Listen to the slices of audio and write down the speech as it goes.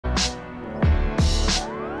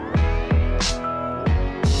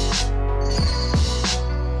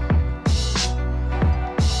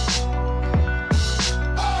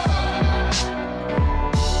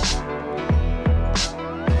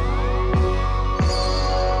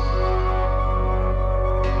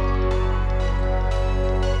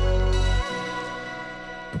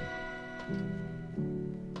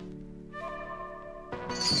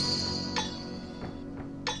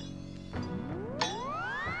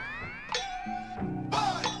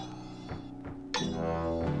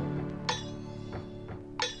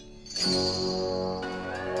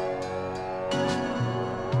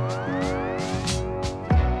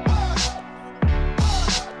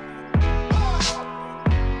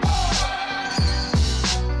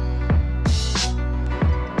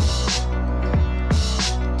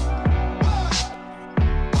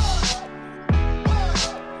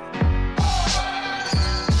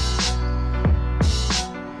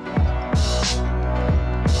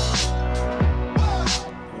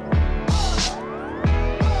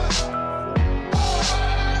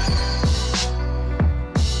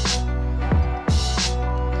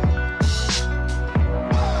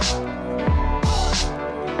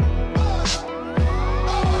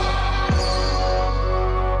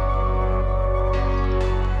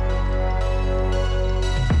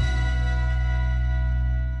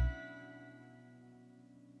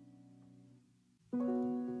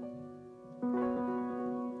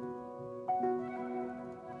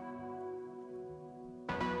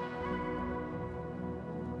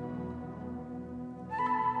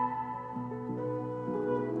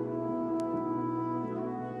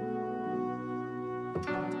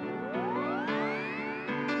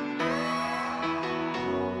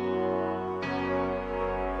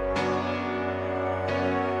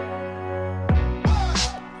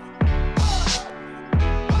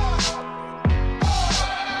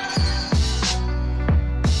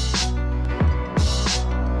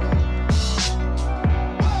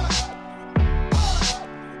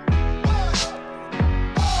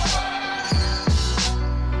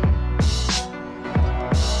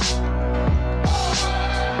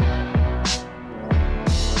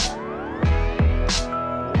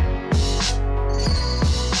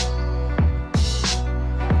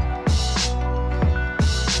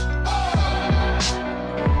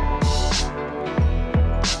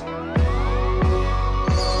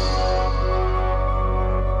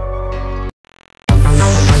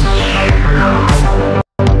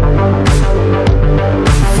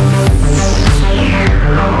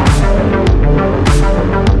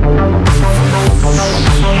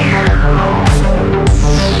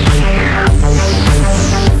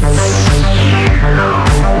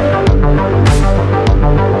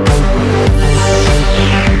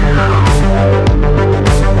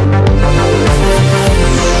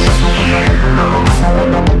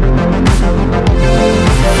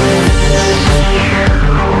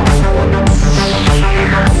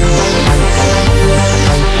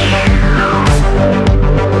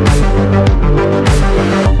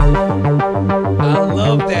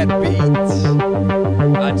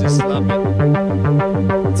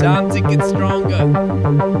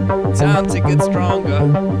Time to get stronger.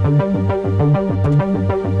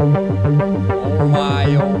 Oh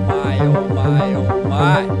my, oh my, oh my, oh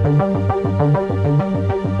my.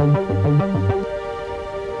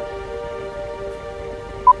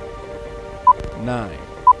 9,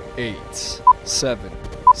 8, 7,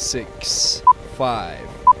 6, 5,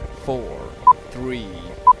 4, 3,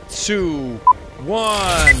 2,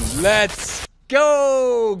 1. Let's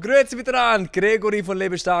go! Grüezi miteinander, Gregory von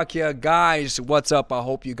Lebe Stark here. Guys, what's up? I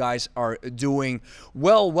hope you guys are doing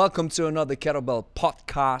well. Welcome to another Kettlebell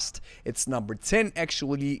podcast. It's number 10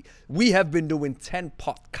 actually. We have been doing 10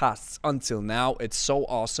 podcasts until now. It's so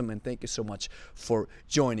awesome, and thank you so much for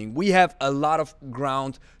joining. We have a lot of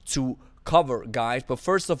ground to cover, guys. But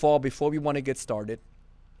first of all, before we want to get started,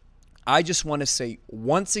 I just want to say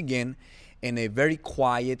once again, in a very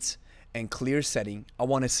quiet and clear setting, I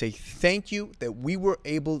want to say thank you that we were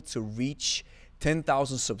able to reach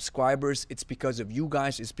 10,000 subscribers. It's because of you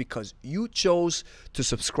guys. It's because you chose to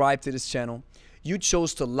subscribe to this channel. You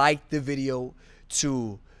chose to like the video,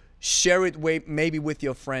 to share it maybe with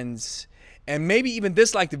your friends, and maybe even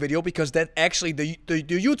dislike the video, because that actually the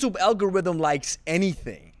YouTube algorithm likes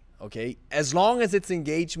anything, okay? As long as it's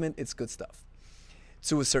engagement, it's good stuff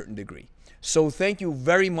to a certain degree. So thank you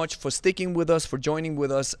very much for sticking with us, for joining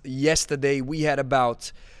with us. Yesterday, we had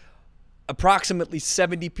about approximately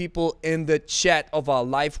 70 people in the chat of our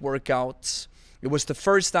live workouts. It was the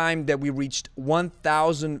first time that we reached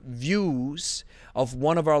 1,000 views of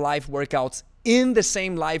one of our live workouts in the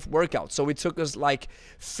same live workout. So it took us like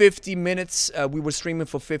 50 minutes. We were streaming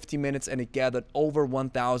for 50 minutes, and it gathered over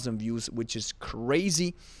 1,000 views, which is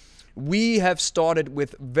crazy. We have started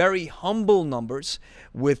with very humble numbers,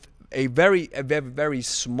 with a very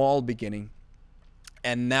small beginning,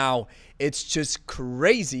 and now it's just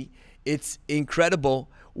crazy. It's incredible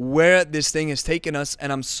where this thing has taken us,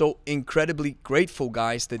 and I'm so incredibly grateful,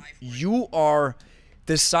 guys, that you are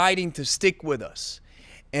deciding to stick with us.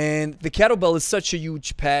 And the kettlebell is such a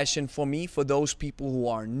huge passion for me. For those people who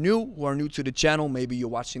are new to the channel, maybe you're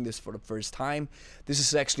watching this for the first time, this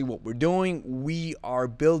is actually what we're doing. We are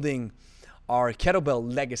building our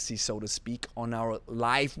kettlebell legacy, so to speak, on our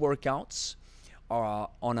live workouts,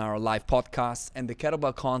 on our live podcasts, and the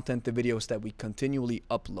kettlebell content, the videos that we continually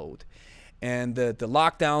upload. And the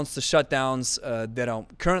lockdowns, the shutdowns that are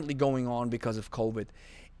currently going on because of COVID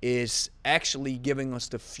is actually giving us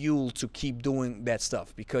the fuel to keep doing that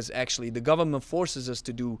stuff, because actually the government forces us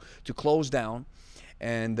to close down,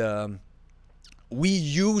 and we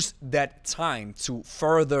use that time to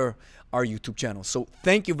further our YouTube channel. So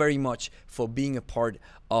thank you very much for being a part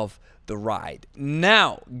of the ride.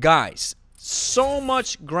 Now, guys, so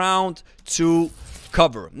much ground to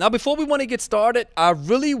cover. Now, before we want to get started, I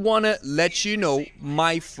really want to let you know,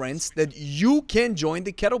 my friends, that you can join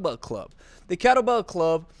the Kettlebell Club. The Kettlebell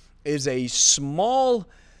Club is a small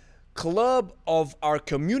club of our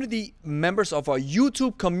community members, of our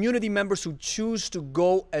YouTube community members, who choose to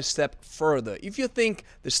go a step further. If you think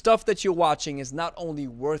the stuff that you're watching is not only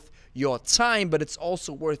worth your time, but it's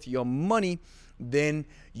also worth your money, then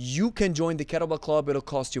you can join the Kettlebell Club. It'll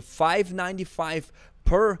cost you $5.95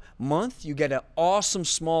 per month. You get an awesome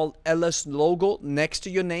small LS logo next to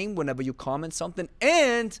your name whenever you comment something.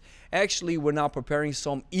 And actually, we're now preparing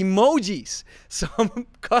some emojis, some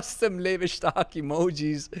custom Lebe stock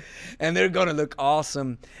emojis, and they're gonna look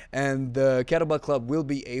awesome. And the Kettlebell Club will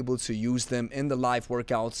be able to use them in the live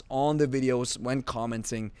workouts, on the videos, when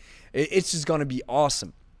commenting. It's just gonna be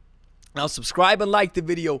awesome. Now subscribe and like the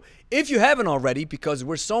video if you haven't already, because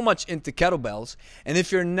we're so much into kettlebells. And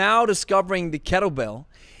if you're now discovering the kettlebell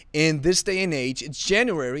in this day and age, it's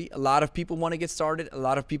January. A lot of people want to get started. A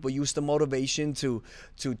lot of people use the motivation to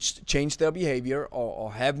change their behavior,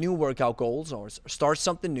 or have new workout goals, or start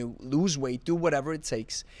something new, lose weight, do whatever it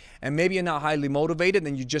takes. And maybe you're not highly motivated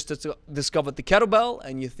and you just discovered the kettlebell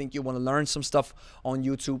and you think you want to learn some stuff on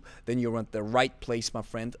YouTube. Then you're at the right place, my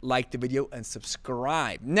friend. Like the video and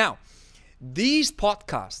subscribe. Now, these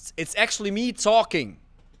podcasts, it's actually me talking,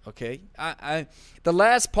 okay? The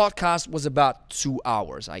last podcast was about 2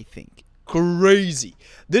 hours, I think. Crazy.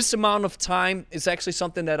 This amount of time is actually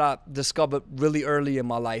something that I discovered really early in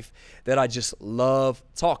my life, that I just love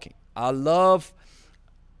talking. I love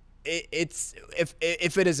it's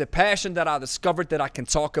if it is a passion that I discovered, that I can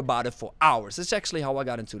talk about it for hours. That's actually how I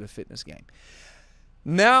got into the fitness game.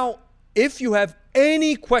 Now, if you have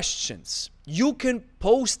any questions, you can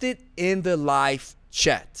post it in the live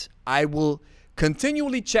chat. I will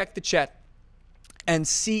continually check the chat and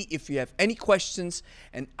see if you have any questions,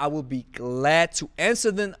 and I will be glad to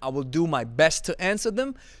answer them. I will do my best to answer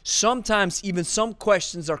them. Sometimes even some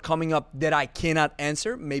questions are coming up that I cannot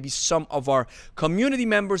answer. Maybe some of our community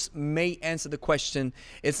members may answer the question.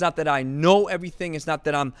 It's not that I know everything. It's not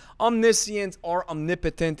that I'm omniscient or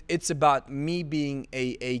omnipotent. It's about me being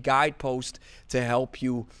a guidepost to help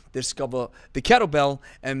you discover the kettlebell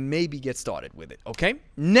and maybe get started with it, okay?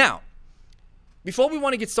 Now, before we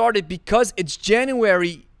want to get started, because it's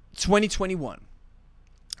January 2021,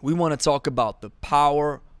 we want to talk about the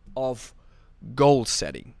power of goal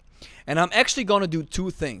setting. And I'm actually going to do two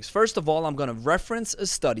things. First of all, I'm going to reference a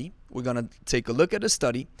study. We're going to take a look at a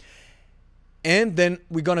study. And then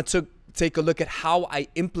we're going to take a look at how I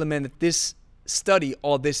implemented this study,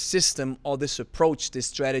 or this system, or this approach, this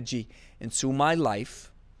strategy into my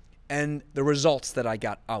life, and the results that I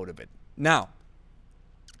got out of it. Now,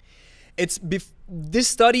 this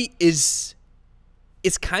study is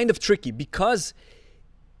kind of tricky, because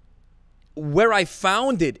where I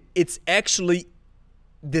found it, it's actually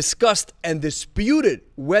discussed and disputed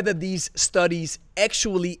whether these studies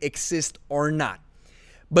actually exist or not.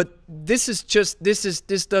 But this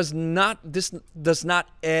does not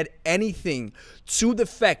add anything to the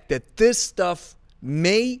fact that this stuff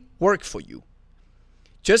may work for you.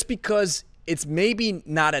 Just because it's maybe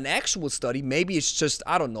not an actual study, maybe it's just,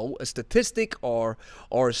 I don't know, a statistic or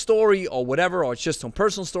a story or whatever, or it's just some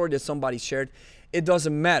personal story that somebody shared. It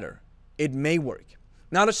doesn't matter. It may work.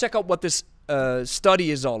 Now let's check out what this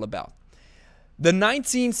study is all about. The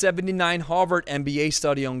 1979 Harvard MBA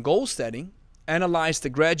study on goal setting analyzed the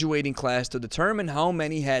graduating class to determine how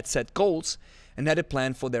many had set goals and had a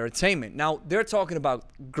plan for their attainment. Now, they're talking about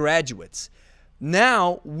graduates.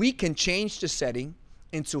 Now, we can change the setting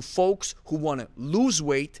into folks who want to lose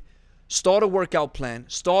weight, start a workout plan,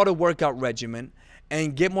 start a workout regimen,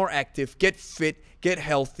 and get more active, get fit, get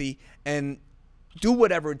healthy, and do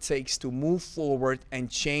whatever it takes to move forward and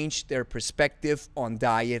change their perspective on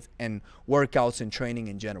diet and workouts and training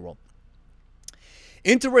in general.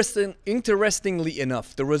 Interestingly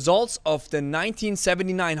enough, the results of the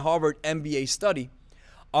 1979 Harvard MBA study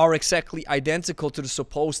are exactly identical to the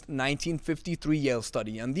supposed 1953 Yale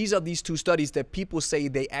study. And these are these two studies that people say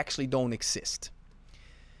they actually don't exist.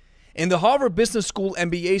 In the Harvard Business School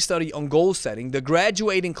MBA study on goal setting, the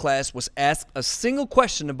graduating class was asked a single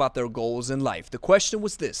question about their goals in life. The question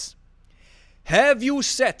was this: have you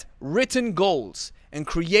set written goals and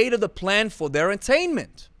created a plan for their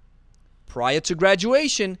attainment? Prior to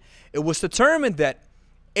graduation, it was determined that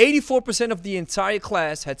 84% of the entire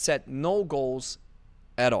class had set no goals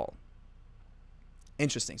at all.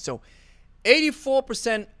 Interesting. So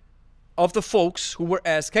 84% of the folks who were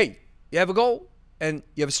asked, hey, you have a goal and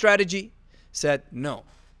you have a strategy, said no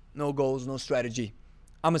goals, no strategy.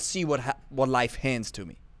 I'm going to see what life hands to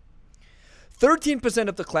me. 13%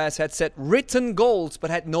 of the class had set written goals but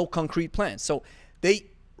had no concrete plans. So they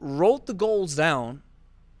wrote the goals down,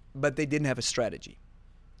 but they didn't have a strategy.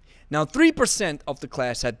 Now 3% of the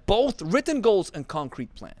class had both written goals and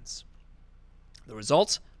concrete plans. The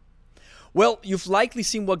results? Well, you've likely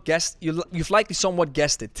somewhat guessed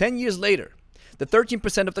it. 10 years later, the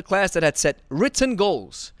 13% of the class that had set written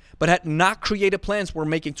goals but had not created plans were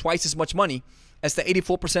making twice as much money as the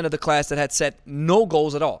 84% of the class that had set no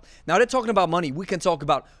goals at all. Now they're talking about money. We can talk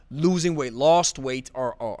about losing weight, lost weight,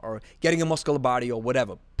 or getting a muscular body or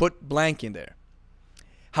whatever. Put blank in there.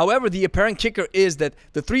 However, the apparent kicker is that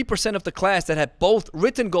the 3% of the class that had both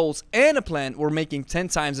written goals and a plan were making 10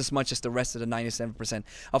 times as much as the rest of the 97%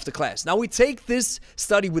 of the class. Now we take this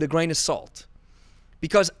study with a grain of salt,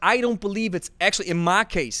 because I don't believe it's actually, in my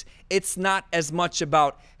case, it's not as much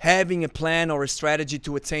about having a plan or a strategy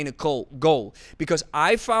to attain a goal. Because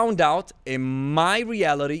I found out in my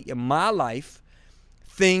reality, in my life,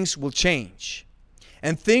 things will change.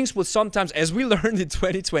 And things will sometimes, as we learned in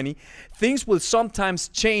 2020, things will sometimes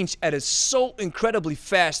change at a so incredibly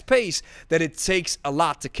fast pace that it takes a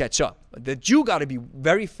lot to catch up. That you got to be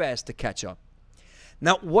very fast to catch up.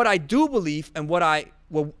 Now, what I do believe, and what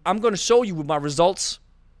I'm going to show you with my results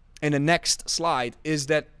in the next slide, is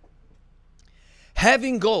that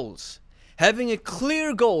having goals, having a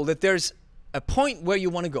clear goal, that there's a point where you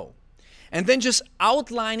want to go, and then just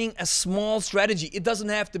outlining a small strategy. It doesn't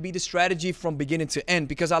have to be the strategy from beginning to end,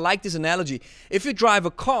 because I like this analogy. If you drive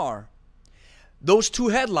a car, those two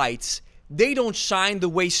headlights, they don't shine the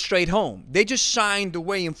way straight home. They just shine the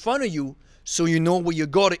way in front of you so you know where you're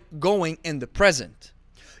going in the present.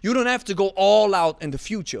 You don't have to go all out in the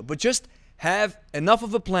future, but just have enough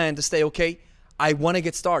of a plan to say, okay, I want to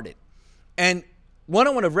get started. And what I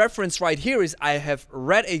want to reference right here is I have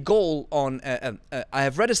read a goal on, I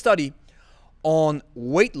have read a study on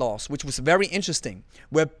weight loss, which was very interesting,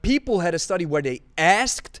 where people had a study where they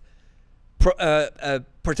asked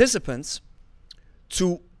participants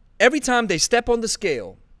to, every time they step on the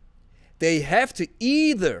scale, they have to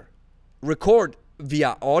either record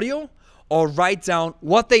via audio or write down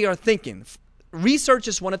what they are thinking.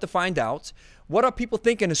 Researchers wanted to find out, what are people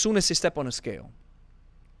thinking as soon as they step on a scale?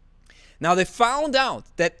 Now they found out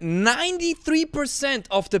that 93%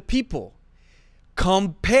 of the people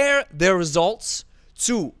compare their results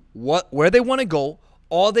to where they want to go,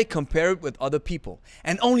 or they compare it with other people.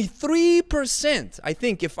 And only 3%, I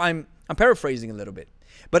think, if I'm paraphrasing a little bit,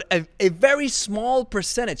 but a very small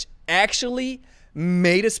percentage actually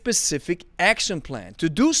made a specific action plan to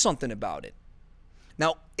do something about it.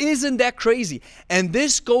 Now, isn't that crazy? And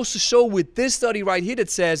this goes to show with this study right here that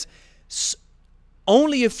says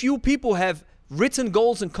only a few people have written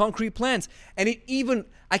goals and concrete plans. And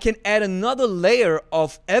I can add another layer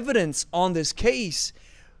of evidence on this case.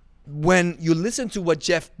 When you listen to what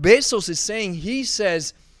Jeff Bezos is saying, he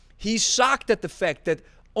says he's shocked at the fact that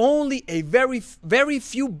only a very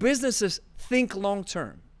few businesses think long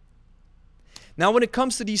term. Now, when it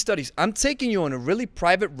comes to these studies, I'm taking you on a really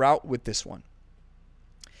private route with this one.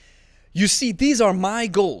 You see, these are my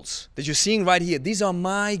goals that you're seeing right here. These are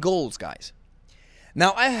my goals, guys.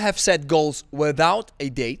 Now, I have set goals without a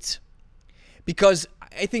date, because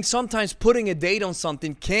I think sometimes putting a date on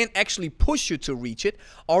something can actually push you to reach it,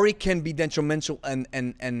 or it can be detrimental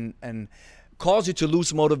and cause you to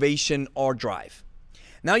lose motivation or drive.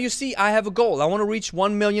 Now you see, I have a goal. I want to reach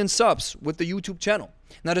 1 million subs with the YouTube channel.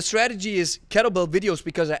 Now the strategy is kettlebell videos,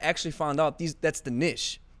 because I actually found out that's the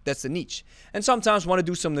niche. That's the niche. And sometimes want to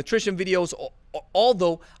do some nutrition videos,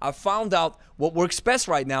 although I found out what works best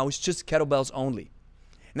right now is just kettlebells only.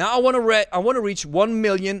 Now I want to reach 1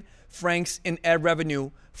 million francs in ad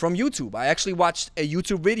revenue from YouTube. I actually watched a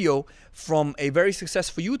YouTube video from a very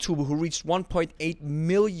successful YouTuber who reached $1.8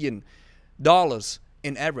 million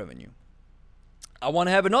in ad revenue. I want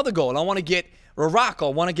to have another goal. I want to get Rock. I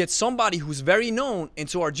want to get somebody who's very known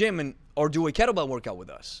into our gym or do a kettlebell workout with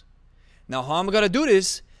us. Now, how am I going to do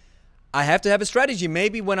this? I have to have a strategy.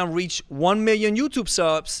 Maybe when I reach 1 million YouTube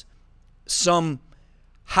subs, some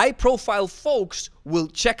high-profile folks will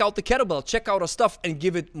check out the kettlebell, check out our stuff, and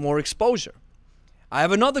give it more exposure. I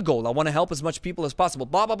have another goal. I want to help as much people as possible.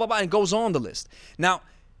 Blah, blah, blah, blah, and it goes on the list. Now,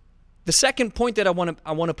 the second point that I want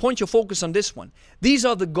to point your focus on this one. These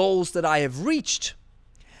are the goals that I have reached.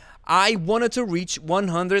 I wanted to reach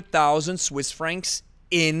 100,000 Swiss francs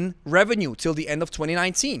in revenue till the end of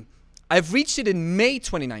 2019. I've reached it in May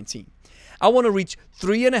 2019. I want to reach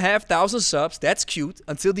 3,500 subs, that's cute,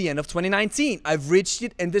 until the end of 2019. I've reached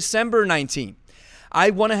it in December 19. I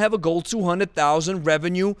want to have a goal 200,000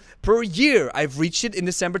 revenue per year. I've reached it in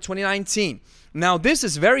December 2019. Now this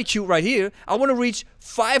is very cute right here. I want to reach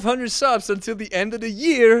 500 subs until the end of the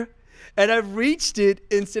year, and I've reached it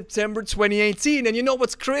in September 2018. And you know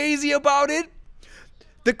what's crazy about it?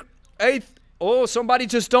 Somebody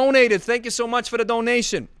just donated. Thank you so much for the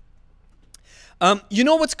donation. You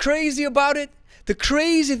know what's crazy about it? The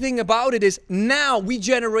crazy thing about it is now we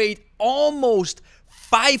generate almost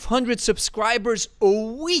 500 subscribers a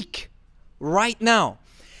week right now.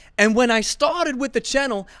 And when I started with the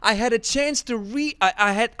channel, I had a chance to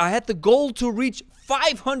I had the goal to reach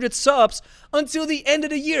 500 subs until the end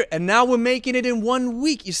of the year. And now we're making it in 1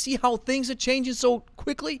 week. You see how things are changing so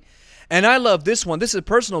quickly? And I love this one. This is a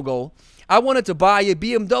personal goal. I wanted to buy a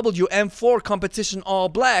BMW M4 competition all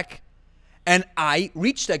black, and I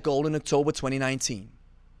reached that goal in October 2019.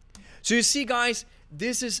 So you see, guys,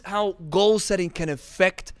 this is how goal setting can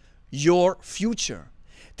affect your future.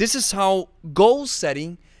 This is how goal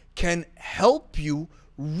setting can help you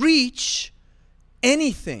reach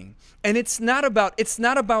anything. And it's not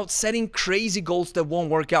about setting crazy goals that won't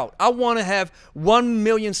work out. I want to have 1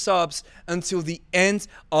 million subs until the end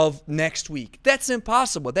of next week. That's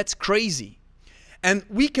impossible. That's crazy. And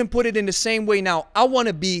we can put it in the same way now. I want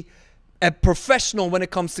to be a professional when it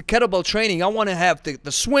comes to kettlebell training. I want to have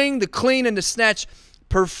the swing, the clean, and the snatch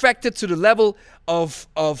perfected to the level of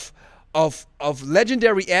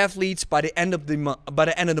legendary athletes by the end of the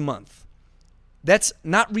month. That's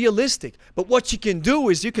not realistic. But what you can do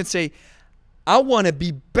is you can say, I want to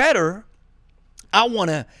be better. I want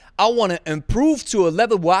to improve to a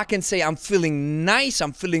level where I can say I'm feeling nice,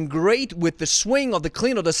 I'm feeling great with the swing or the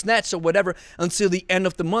clean or the snatch or whatever until the end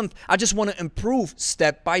of the month. I just want to improve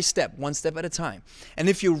step by step, one step at a time. And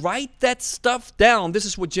if you write that stuff down, this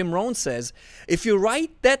is what Jim Rohn says, if you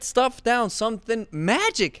write that stuff down, something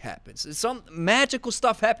magic happens. Some magical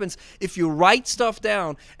stuff happens if you write stuff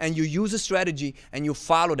down and you use a strategy and you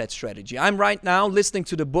follow that strategy. I'm right now listening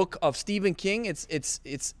to the book of Stephen King.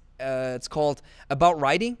 It's called About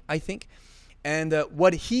Writing, I think. And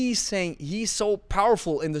what he's saying, he's so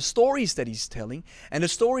powerful in the stories that he's telling and the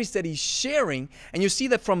stories that he's sharing. And you see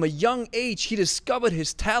that from a young age, he discovered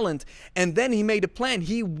his talent and then he made a plan.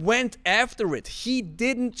 He went after it. He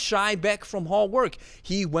didn't shy back from hard work.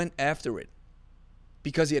 He went after it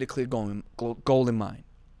because he had a clear goal in mind.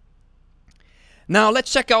 Now,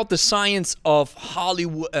 let's check out the science of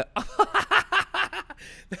Hollywood.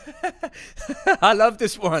 I love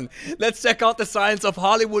this one. Let's check out the science of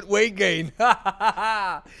Hollywood weight gain.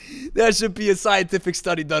 There should be a scientific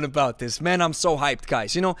study done about this. Man, I'm so hyped,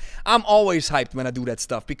 guys. You know, I'm always hyped when I do that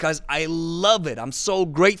stuff because I love it. I'm so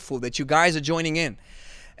grateful that you guys are joining in.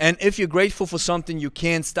 And if you're grateful for something, you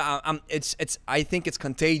can't stop. I think it's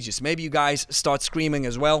contagious. Maybe you guys start screaming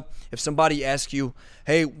as well. If somebody asks you,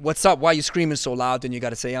 hey, what's up? Why are you screaming so loud? Then you got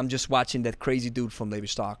to say, I'm just watching that crazy dude from Lebe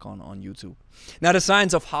on YouTube. Now, the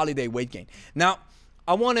science of holiday weight gain. Now,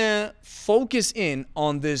 I want to focus in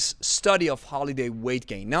on this study of holiday weight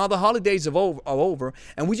gain. Now, the holidays are over,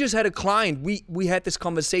 and we just had a client. We had this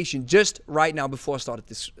conversation just right now before I started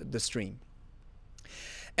the stream.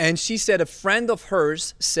 And she said a friend of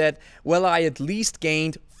hers said, well, I at least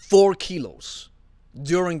gained 4 kilos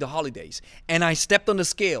during the holidays. And I stepped on the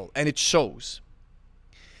scale and it shows.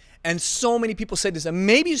 And so many people say this. And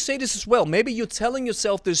maybe you say this as well. Maybe you're telling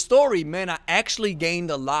yourself this story. Man, I actually gained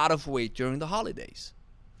a lot of weight during the holidays.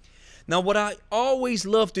 Now, what I always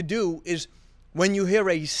love to do is when you hear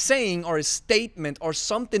a saying or a statement or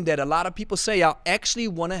something that a lot of people say, I actually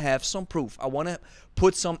want to have some proof. I want to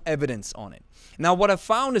put some evidence on it. Now, what I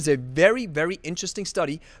found is a very, very interesting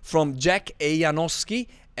study from Jack A. Janowski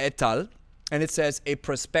et al. And it says a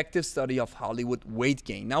prospective study of Hollywood weight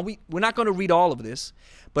gain. Now, we're not going to read all of this,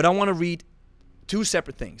 but I want to read 2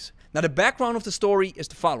 separate things. Now, the background of the story is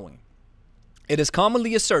the following. It is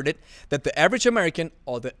commonly asserted that the average American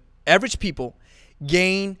or the average people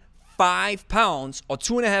gain 5 pounds or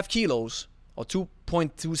 2.5 kilos or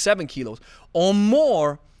 2.27 kilos or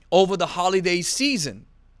more over the holiday season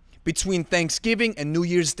between Thanksgiving and New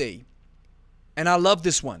Year's Day. And I love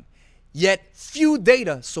this one. Yet few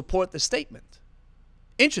data support the statement.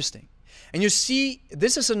 Interesting. And you see,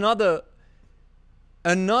 this is another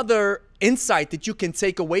insight that you can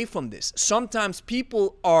take away from this. Sometimes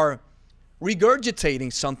people are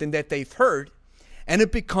regurgitating something that they've heard, and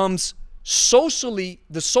it becomes socially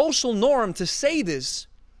the social norm to say this,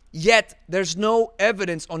 yet there's no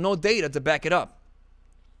evidence or no data to back it up.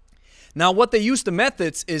 Now, what they use the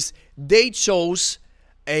methods is they chose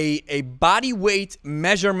a body weight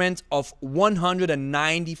measurement of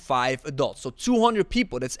 195 adults. So 200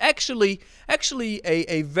 people. That's actually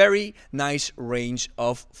a very nice range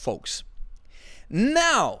of folks.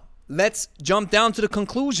 Now, let's jump down to the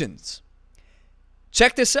conclusions.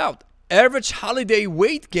 Check this out. Average holiday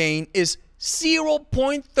weight gain is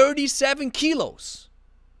 0.37 kilos.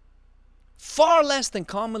 Far less than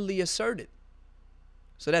commonly asserted.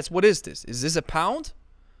 So that's, what is this? Is this a pound?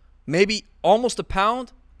 Maybe almost a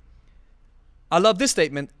pound? I love this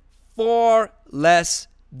statement. Far less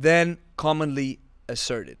than commonly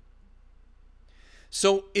asserted.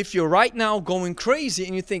 So if you're right now going crazy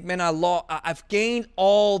and you think, man, I've gained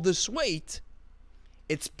all this weight,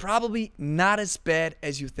 it's probably not as bad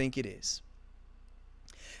as you think it is.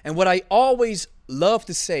 And what I always love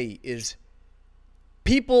to say is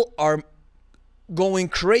people are going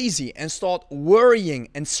crazy and start worrying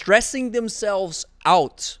and stressing themselves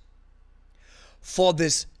out for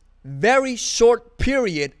this very short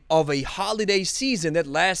period of a holiday season that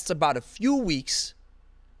lasts about a few weeks.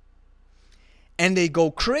 And they go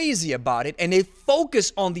crazy about it, and they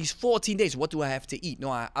focus on these 14 days. What do I have to eat? No,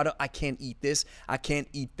 I can't eat this. I can't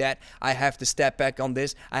eat that. I have to step back on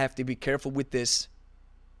this. I have to be careful with this.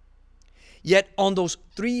 Yet on those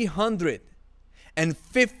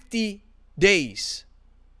 350 days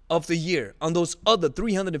of the year, on those other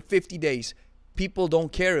 350 days, people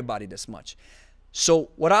don't care about it as much. So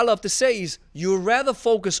what I love to say is you'd rather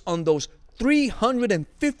focus on those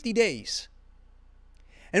 350 days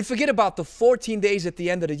and forget about the 14 days at the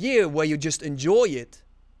end of the year where you just enjoy it,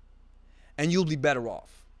 and you'll be better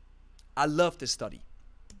off. I love this study.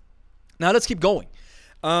 Now let's keep going.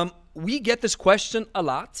 We get this question a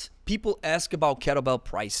lot. People ask about kettlebell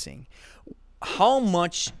pricing. How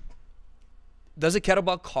much does a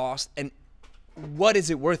kettlebell cost, and what is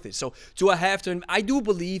it worth it? So do I have to? I do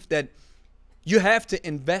believe that you have to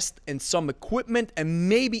invest in some equipment, and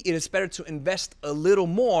maybe it is better to invest a little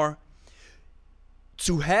more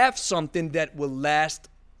to have something that will last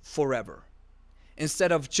forever,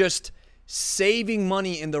 instead of just saving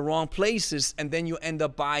money in the wrong places and then you end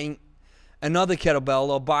up buying another kettlebell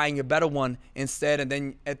or buying a better one instead, and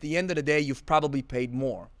then at the end of the day you've probably paid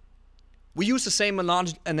more. We use the same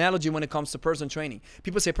analogy when it comes to personal training.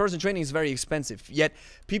 People say personal training is very expensive, yet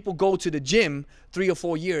people go to the gym 3 or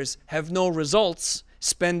 4 years, have no results,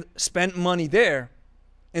 spend money there,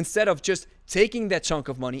 instead of just taking that chunk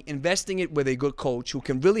of money, investing it with a good coach who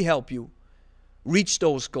can really help you reach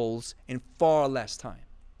those goals in far less time.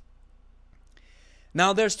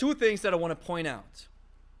 Now, there's 2 things that I want to point out.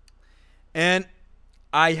 And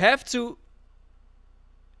I have to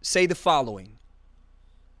say the following.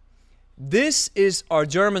 This is our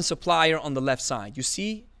German supplier on the left side. You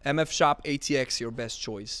see, MF Shop ATX, your best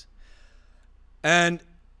choice. And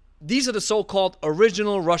these are the so-called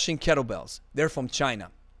original Russian kettlebells. They're from China.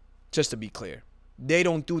 Just to be clear, they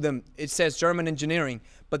don't do them. It says German engineering,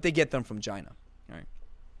 but they get them from China. All right.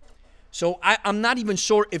 So I'm not even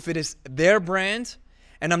sure if it is their brand,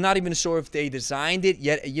 and I'm not even sure if they designed it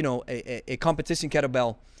yet. You know, a competition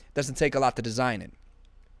kettlebell doesn't take a lot to design it.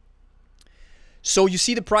 So you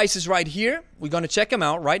see the prices right here. We're going to check them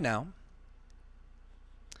out right now.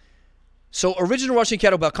 So original Russian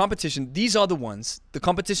kettlebell competition, these are the ones, the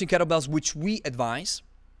competition kettlebells which we advise.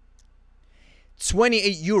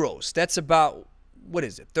 28 euros. That's about, what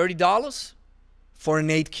is it, $30 for an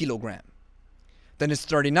 8 kilogram. Then it's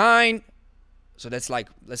 39. So that's like,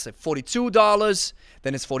 let's say $42.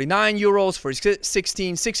 Then it's 49 euros for his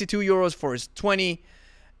 16, 62 euros for his 20,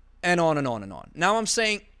 and on and on and on. Now I'm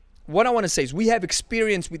saying, what I want to say is we have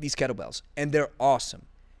experience with these kettlebells, and they're awesome.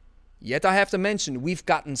 Yet I have to mention, we've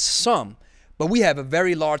gotten some, but we have a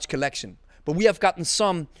very large collection. But we have gotten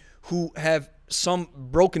some who have some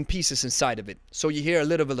broken pieces inside of it. So you hear a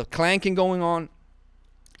little bit of clanking going on.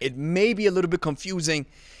 It may be a little bit confusing,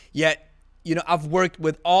 yet, you know, I've worked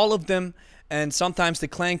with all of them, and sometimes the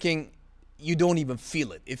clanking, you don't even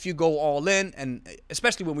feel it. If you go all in, and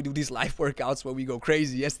especially when we do these live workouts where we go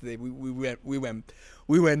crazy. Yesterday, we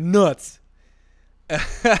went nuts.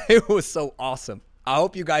 It was so awesome. I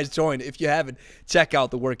hope you guys joined. If you haven't, check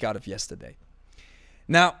out the workout of yesterday.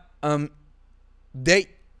 Now,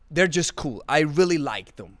 they're just cool. I really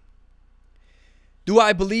like them. Do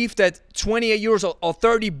I believe that 28 euros or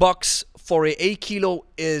 30 bucks for a 8 kilo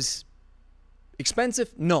is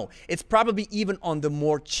expensive? No. It's probably even on the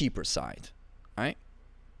more cheaper side. All right?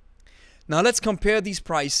 Now let's compare these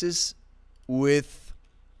prices with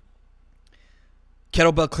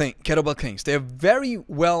Kettlebell Kings. They're very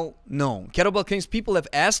well known. Kettlebell Kings, people have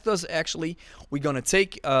asked us, actually, we're going to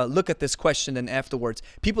take a look at this question, and afterwards,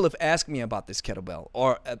 people have asked me about this kettlebell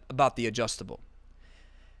or about the adjustable.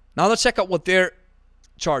 Now let's check out what they're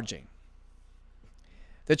charging.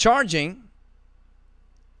 They're charging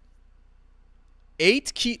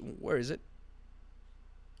where is it?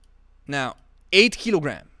 Now, 8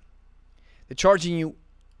 kilogram. They're charging you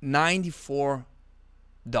 $94.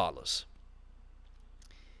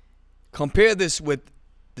 Compare this with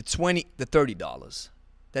the $30.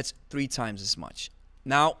 That's 3 times as much.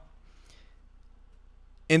 Now,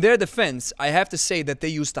 in their defense, I have to say that they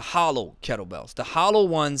use the hollow kettlebells. The hollow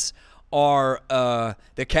ones are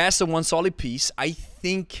they're cast in one solid piece. I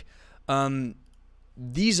think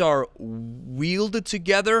these are welded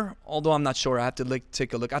together, although I'm not sure. I have to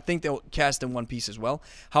take a look. I think they'll cast in one piece as well.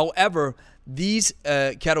 However, these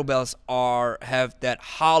kettlebells have that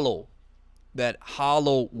hollow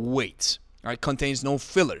weight. Right, contains no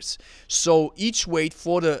fillers. So each weight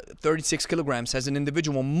for the 36 kilograms has an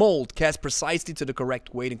individual mold cast precisely to the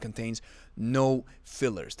correct weight and contains no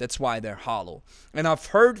fillers. That's why they're hollow. And I've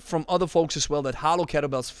heard from other folks as well that hollow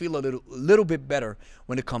kettlebells feel a little bit better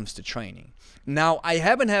when it comes to training. Now, I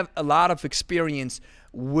haven't had a lot of experience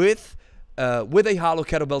with a hollow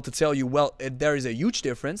kettlebell to tell you, well, there is a huge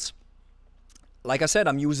difference. Like I said,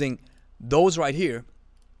 I'm using those right here.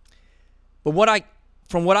 But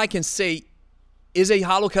from what I can say, is a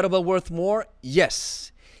hollow kettlebell worth more?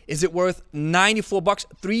 Yes. Is it worth $94?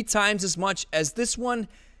 3 times as much as this one?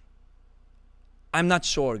 I'm not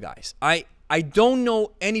sure, guys. I don't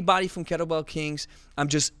know anybody from Kettlebell Kings. I'm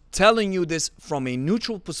just telling you this from a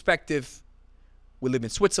neutral perspective. We live in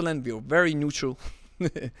Switzerland. We are very neutral.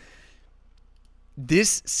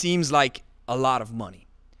 This seems like a lot of money.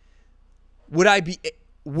 Would I be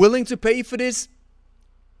willing to pay for this?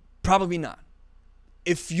 Probably not.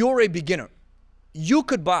 If you're a beginner, you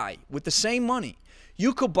could buy, with the same money,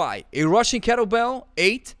 you could buy a Russian kettlebell,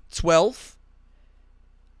 8, 12,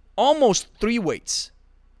 almost 3 weights.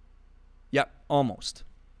 Yep, almost.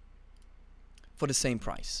 For the same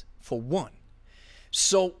price, for one.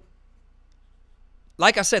 So,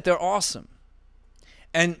 like I said, they're awesome.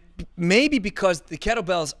 And maybe because the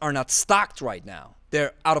kettlebells are not stocked right now,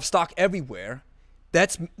 they're out of stock everywhere.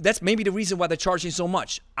 That's maybe the reason why they're charging so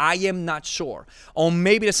much. I am not sure. Or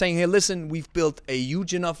maybe they're saying, hey, listen, we've built a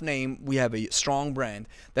huge enough name. We have a strong brand.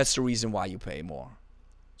 That's the reason why you pay more.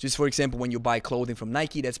 Just for example, when you buy clothing from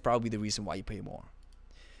Nike, that's probably the reason why you pay more.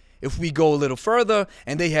 If we go a little further,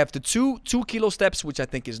 and they have the 2 kilo steps, which I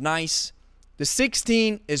think is nice. The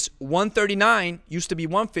 16 is $139, used to be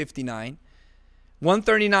 $159.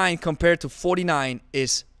 $139 compared to $49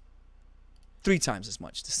 is 3 times as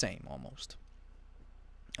much, the same almost.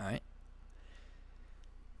 All right.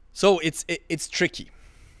 So it's tricky.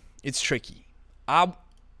 It's tricky.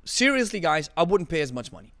 Seriously, guys, I wouldn't pay as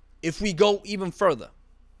much money. If we go even further,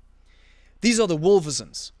 these are the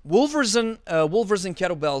Wolversons. Wolverson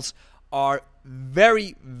kettlebells are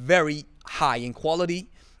very, very high in quality.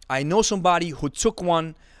 I know somebody who took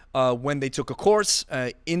one when they took a course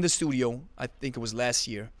in the studio. I think it was last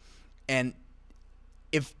year, and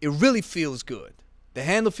if it really feels good. The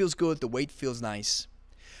handle feels good. The weight feels nice.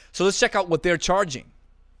 So let's check out what they're charging.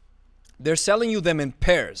 They're selling you them in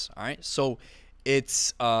pairs, all right? So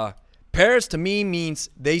it's pairs to me means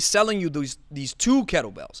they selling you these 2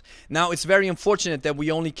 kettlebells. Now, it's very unfortunate that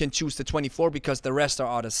we only can choose the 24 because the rest are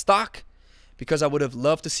out of stock, because I would have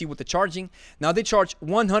loved to see what they're charging. Now, they charge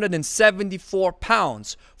 174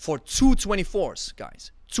 pounds for 2 24s,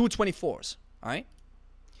 guys. 2 24s, all right?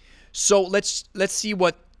 So let's see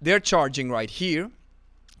what they're charging right here.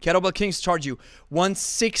 Kettlebell Kings charge you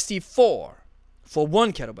 $164 for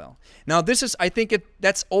 1 kettlebell. Now this is, I think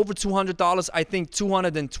that's over $200. I think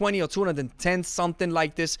 220 or 210, something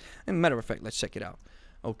like this. And matter of fact, let's check it out.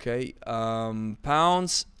 Okay,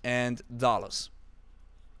 pounds and dollars.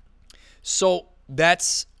 So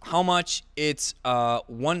that's how much it's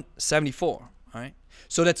 174. All right.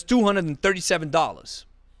 So that's $237.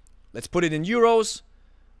 Let's put it in euros.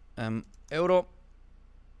 Euro.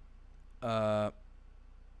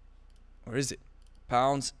 Where is it?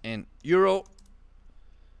 Pounds and euro.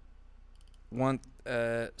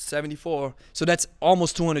 174. So that's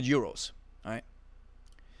almost 200 euros. All right.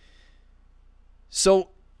 So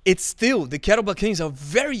it's still, the Kettlebell Kings are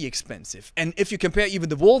very expensive. And if you compare even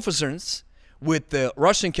the Wolversons with the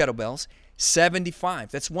Russian kettlebells,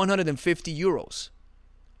 75. That's 150 euros.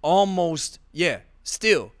 Almost, yeah,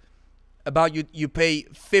 still. About you pay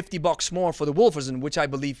 $50 more for the Wolverson, which I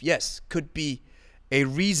believe, yes, could be a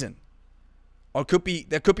reason. Or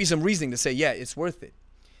there could be some reasoning to say, yeah, it's worth it.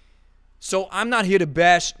 So I'm not here to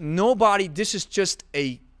bash nobody. This is just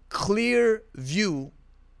a clear view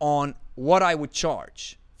on what I would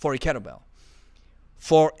charge for a kettlebell.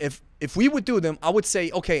 For if we would do them, I would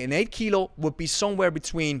say, okay, an 8 kilo would be somewhere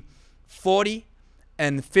between $40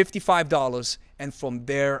 and $55, and from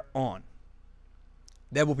there on.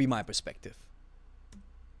 That would be my perspective.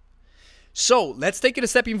 So let's take it a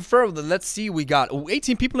step even further. Let's see, we got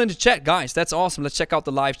 18 people in the chat, guys. That's awesome. Let's check out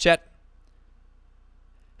the live chat.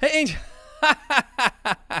 Hey, Angel.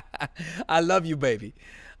 I love you, baby.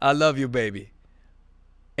 I love you, baby.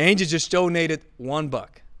 Angel just donated $1.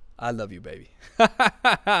 I love you, baby.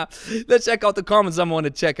 Let's check out the comments. I want to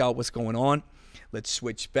check out what's going on. Let's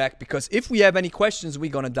switch back, because if we have any questions,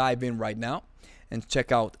 we're going to dive in right now. and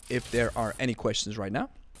check out if there are any questions right now.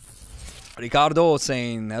 Ricardo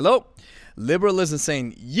saying hello. Liberalism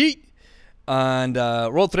saying yeet. And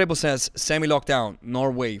Rodrebo says semi-lockdown,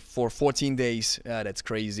 Norway for 14 days. That's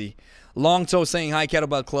crazy. Long Toe saying hi,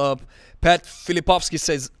 Kettlebell Club. Pat Filipovsky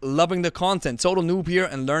says loving the content. Total noob here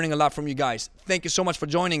and learning a lot from you guys. Thank you so much for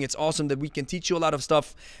joining. It's awesome that we can teach you a lot of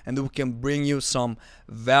stuff and that we can bring you some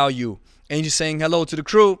value. Angie saying hello to the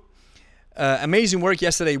crew. Amazing work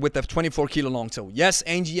yesterday with the 24 kilo long toe. Yes,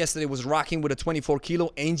 Angie yesterday was rocking with a 24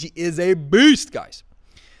 kilo. Angie is a beast, guys.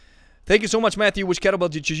 Thank you so much, Matthew. Which kettlebell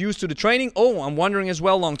did you use to the training? Oh, I'm wondering as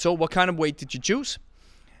well, long toe, what kind of weight did you choose?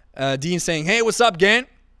 Dean saying, hey, what's up, Gan?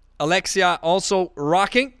 Alexia also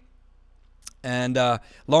rocking. And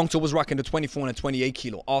long toe was rocking the 24 and the 28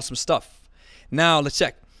 kilo. Awesome stuff. Now, let's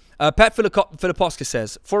check. Pat Filipovsky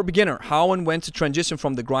says, for a beginner, how and when to transition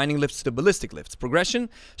from the grinding lifts to the ballistic lifts? Progression?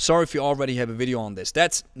 Sorry if you already have a video on this.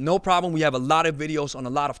 That's no problem. We have a lot of videos on a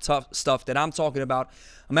lot of tough stuff that I'm talking about.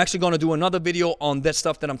 I'm actually going to do another video on that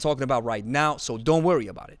stuff that I'm talking about right now, so don't worry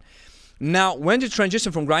about it. Now, when to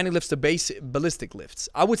transition from grinding lifts to ballistic lifts?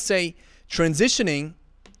 I would say transitioning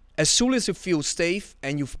as soon as you feel safe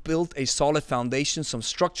and you've built a solid foundation, some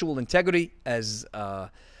structural integrity, as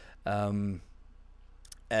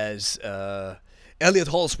Elliot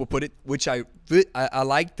Halls would put it, which I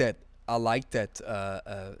like that. I like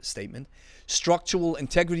that statement. Structural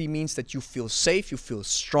integrity means that you feel safe, you feel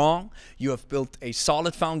strong, you have built a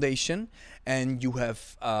solid foundation, and you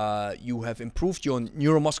have improved your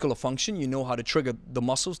neuromuscular function. You know how to trigger the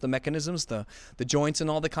muscles, the mechanisms, the joints, and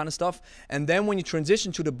all that kind of stuff. And then when you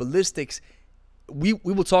transition to the ballistics, we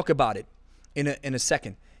will talk about it in a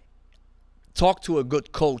second. Talk to a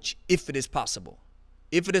good coach if it is possible.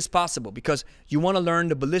 If it is possible, because you want to learn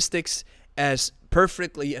the ballistics as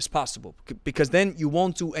perfectly as possible, because then you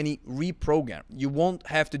won't do any reprogram. You won't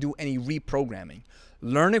have to do any reprogramming.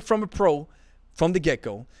 Learn it from a pro from the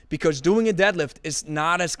get-go, because doing a deadlift is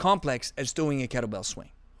not as complex as doing a kettlebell swing,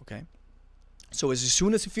 okay? So as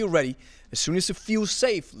soon as you feel ready, as soon as you feel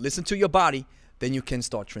safe, listen to your body, then you can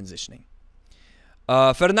start transitioning.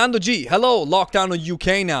 Fernando G, hello, lockdown in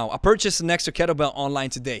UK now. I purchased an extra kettlebell online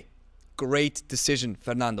today. Great decision,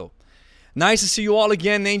 Fernando. Nice to see you all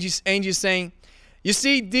again. Angie's saying, you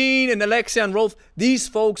see, Dean and Alexia and Rolf, these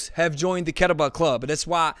folks have joined the Kettlebell Club. And that's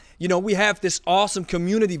why, you know, we have this awesome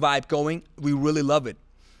community vibe going. We really love it.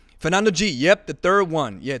 Fernando G, yep, the third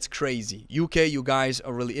one. Yeah, it's crazy. UK, you guys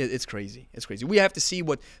are really, it's crazy. It's crazy. We have to see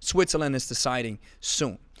what Switzerland is deciding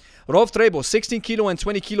soon. Rolf Trebo, 16 kilo and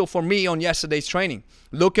 20 kilo for me on yesterday's training.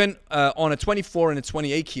 Looking on a 24 and a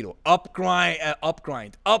 28 kilo. Upgrade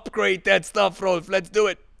that stuff, Rolf. Let's do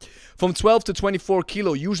it. From 12 to 24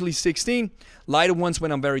 kilo, usually 16. Lighter ones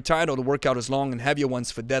when I'm very tired or the workout is long, and heavier ones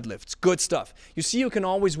for deadlifts. Good stuff. You see, you can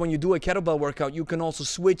always, when you do a kettlebell workout, you can also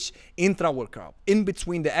switch intra-workout, in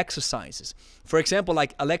between the exercises. For example,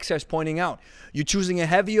 like Alexia is pointing out, you're choosing a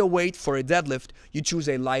heavier weight for a deadlift, you choose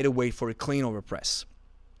a lighter weight for a clean over press.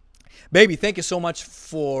 Baby, thank you so much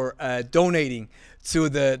for donating to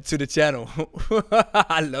the channel.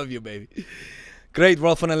 I love you, baby. Great,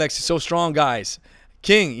 Rolf and Alexia, so strong, guys.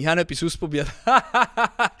 King,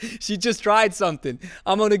 she just tried something.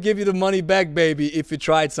 I'm going to give you the money back, baby, if you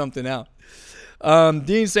tried something out.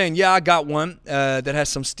 Dean saying, yeah, I got one that has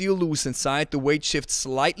some steel loose inside. The weight shifts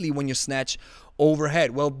slightly when you snatch overhead.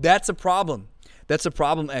 Well, that's a problem. That's a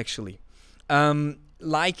problem, actually.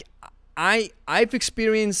 Like, I've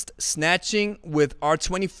experienced snatching with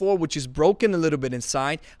R24, which is broken a little bit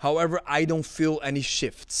inside. However, I don't feel any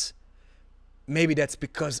shifts. Maybe that's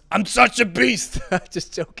because I'm such a beast.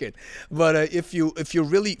 Just joking. But if you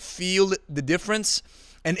really feel the difference,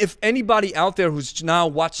 and if anybody out there who's now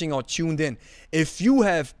watching or tuned in, if you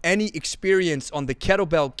have any experience on the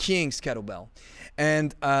Kettlebell Kings kettlebell,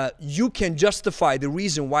 and you can justify the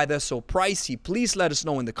reason why they're so pricey, please let us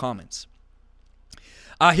know in the comments.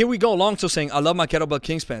 Here we go. Longto saying, I love my Kettlebell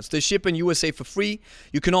Kings pants. They ship in USA for free.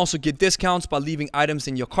 You can also get discounts by leaving items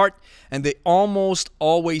in your cart, and they almost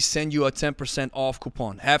always send you a 10% off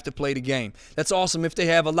coupon. Have to play the game. That's awesome. If they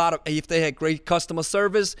have if they had great customer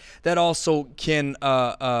service, that also can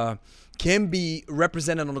be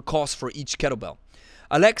represented on the cost for each kettlebell.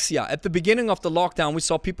 Alexia, at the beginning of the lockdown, we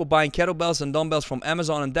saw people buying kettlebells and dumbbells from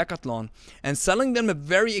Amazon and Decathlon and selling them at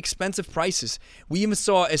very expensive prices. We even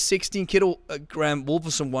saw a 16 kilogram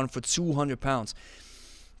Wolferson one for 200 pounds.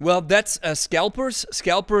 Well, that's scalpers.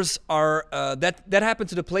 Scalpers are, that happened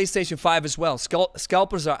to the PlayStation 5 as well.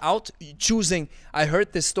 Scalpers are out choosing, I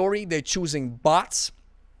heard this story, they're choosing bots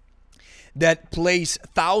that place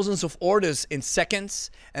thousands of orders in seconds,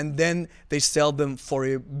 and then they sell them for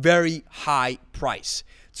a very high price.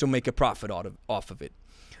 to make a profit off of it.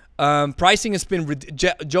 Pricing has been,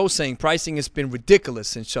 Joe's saying pricing has been ridiculous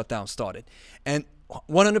since shutdown started. And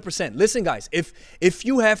 100%. Listen, guys, if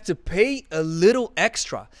you have to pay a little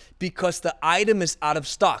extra because the item is out of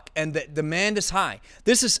stock and the demand is high,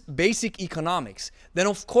 this is basic economics, then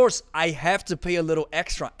of course I have to pay a little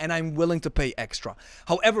extra, and I'm willing to pay extra.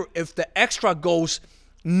 However, if the extra goes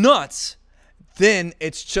nuts, then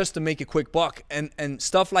it's just to make a quick buck, and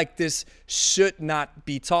stuff like this should not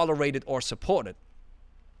be tolerated or supported.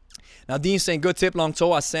 Now, Dean's saying, good tip, long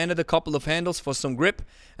toe. I sanded a couple of handles for some grip,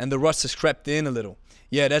 and the rust has crept in a little.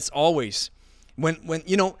 Yeah, that's always. When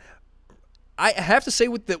you know, I have to say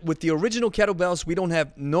with the original kettlebells, we don't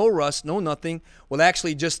have no rust, no nothing. Well,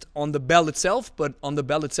 actually, just on the bell itself, but on the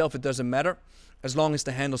bell itself, it doesn't matter as long as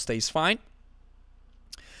the handle stays fine.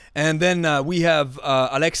 And then we have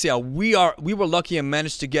Alexia. We were lucky and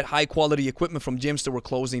managed to get high quality equipment from gyms that were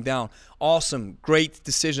closing down. Awesome, great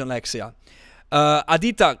decision, Alexia.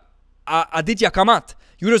 Aditya Kamat,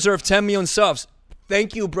 you deserve 10 million subs.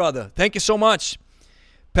 Thank you, brother. Thank you so much.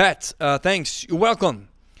 Pat, thanks. You're welcome.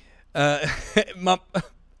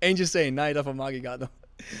 Angel saying, night of a Magigado.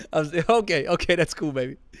 Okay, that's cool,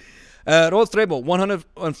 baby. Rolf Trebo,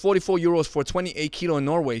 144 euros for 28 kilo in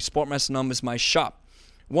Norway. Sportmaster Num is my shop.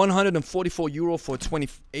 144 euro for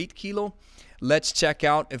 28 kilo. Let's check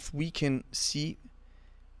out if we can see.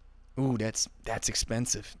 Ooh, that's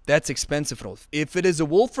expensive. That's expensive, Rolf. If it is a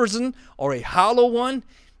Wolferson or a hollow one,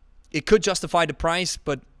 it could justify the price,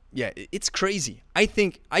 but yeah, it's crazy. I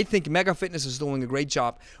think Mega Fitness is doing a great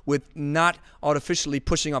job with not artificially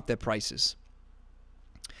pushing up their prices.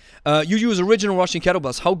 You use original Russian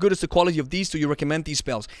kettlebells. How good is the quality of these? Do you recommend these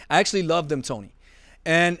bells? I actually love them, Tony.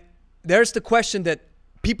 And there's the question that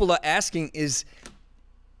people are asking is,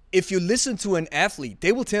 if you listen to an athlete,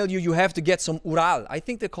 they will tell you you have to get some Ural. I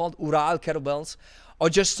think they're called Ural kettlebells, or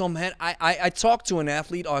just some hand. I talked to an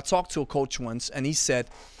athlete, or I talked to a coach once, and he said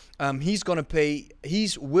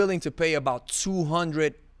he's willing to pay about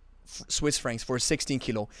 200 Swiss francs for a 16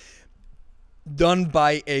 kilo, done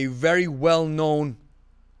by a very well-known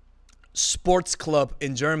sports club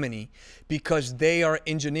in Germany, because they are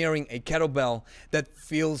engineering a kettlebell that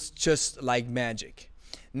feels just like magic.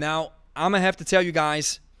 Now, I'm gonna have to tell you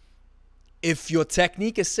guys, if your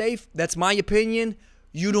technique is safe, that's my opinion,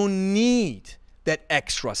 you don't need that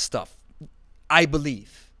extra stuff, I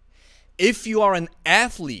believe. If you are an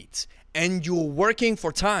athlete and you're working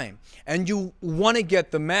for time and you want to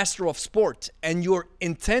get the master of sport and you're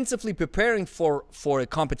intensively preparing for a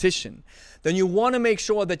competition, then you want to make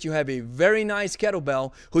sure that you have a very nice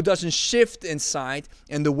kettlebell who doesn't shift inside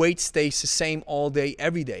and the weight stays the same all day,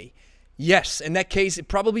 every day. Yes, in that case, it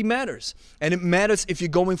probably matters. And it matters if you're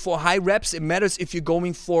going for high reps. It matters if you're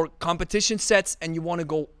going for competition sets and you want to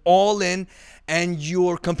go all in and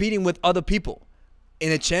you're competing with other people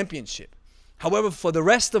in a championship. However, for the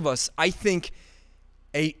rest of us, I think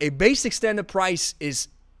a basic standard price is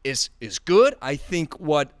good. I think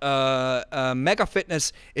what Mega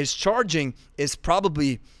Fitness is charging is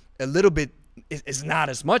probably a little bit, is not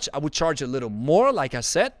as much. I would charge a little more, like I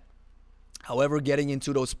said. However, getting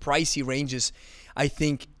into those pricey ranges, I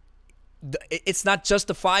think it's not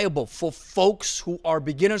justifiable for folks who are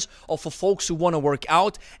beginners or for folks who want to work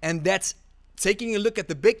out. And that's taking a look at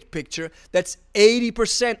the big picture. That's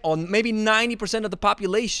 80% or maybe 90% of the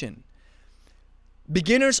population.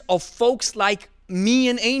 Beginners or folks like me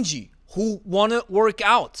and Angie who want to work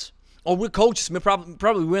out. Or we're coaches.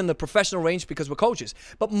 Probably we're in the professional range because we're coaches.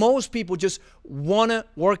 But most people just want to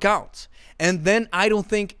work out. And then I don't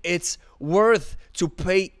think it's worth to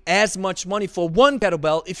pay as much money for one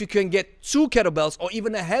kettlebell if you can get two kettlebells or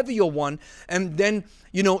even a heavier one, and then,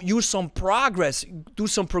 you know, use some progress, do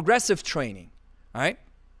some progressive training. All right?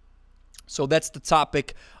 So that's the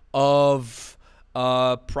topic of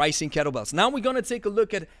pricing kettlebells. Now we're going to take a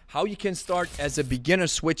look at how you can start as a beginner,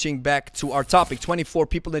 switching back to our topic. 24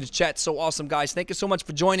 people in the chat. So awesome, guys. Thank you so much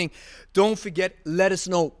for joining. Don't forget, let us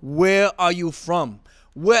know, where are you from?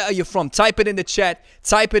 Where are you from? Type it in the chat.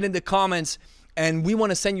 Type it in the comments. And we want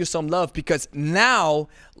to send you some love, because now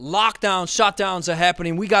lockdowns, shutdowns are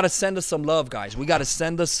happening. We got to send us some love, guys. We got to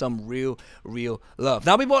send us some real love.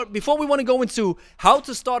 Now, before we want to go into how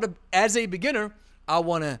to start as a beginner, I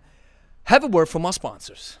want to have a word from our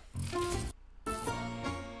sponsors.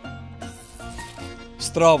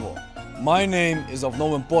 Stravo, my name is of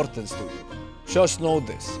no importance to you. Just know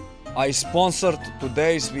this. I sponsored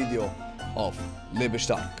today's video of Lebe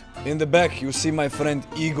Stark. In the back you see my friend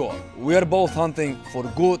Igor. We are both hunting for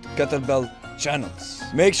good kettlebell channels.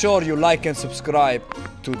 Make sure you like and subscribe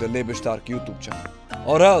to the Lebe Stark YouTube channel.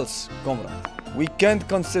 Or else, comrade, we can't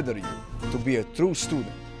consider you to be a true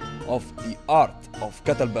student. of the art of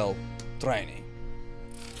kettlebell training.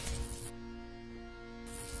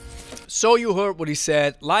 So you heard what he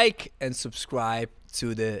said. Like and subscribe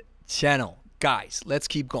to the channel. Guys, let's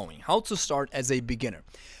keep going. How to start as a beginner.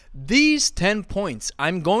 These 10 points,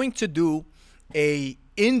 I'm going to do a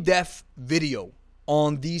in-depth video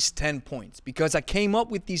on these 10 points because I came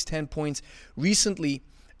up with these 10 points recently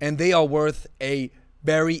and they are worth a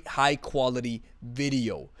very high quality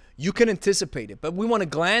video. You can anticipate it, but we want to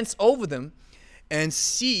glance over them and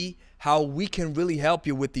see how we can really help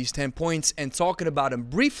you with these 10 points and talking about them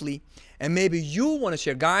briefly. And maybe you want to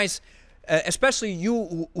share, guys, especially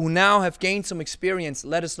you who now have gained some experience,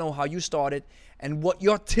 let us know how you started and what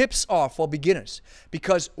your tips are for beginners,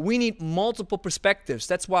 because we need multiple perspectives.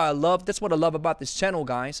 That's what I love about this channel,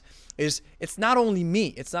 guys, is it's not only me,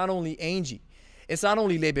 it's not only Angie, it's not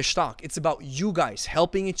only Lebe Stock, it's about you guys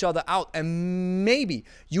helping each other out. And maybe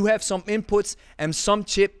you have some inputs and some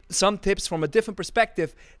tips from a different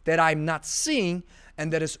perspective that I'm not seeing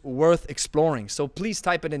and that is worth exploring. So please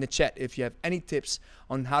type it in the chat if you have any tips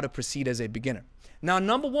on how to proceed as a beginner. Now,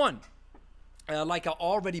 number one, like I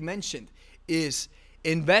already mentioned, is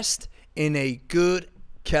invest in a good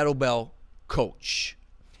kettlebell coach.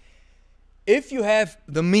 If you have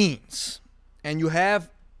the means and you have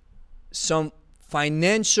some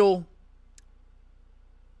financial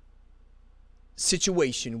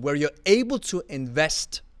situation where you're able to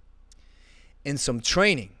invest in some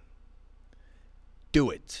training, do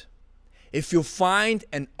it. If you find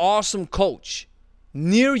an awesome coach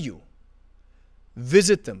near you,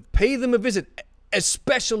 visit them, pay them a visit,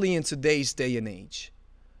 especially in today's day and age.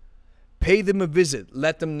 Pay them a visit,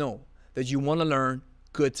 let them know that you want to learn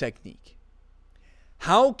good technique.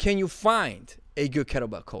 How can you find a good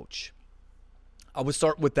kettlebell coach? I would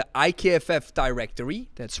start with the IKFF directory.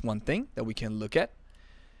 That's one thing that we can look at.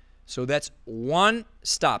 So that's one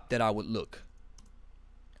stop that I would look.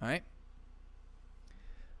 All right.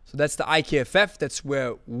 So that's the IKFF. That's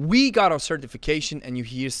where we got our certification, and you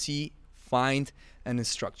here see find an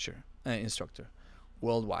instructor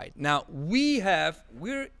worldwide. Now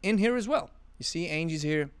we're in here as well. You see Angie's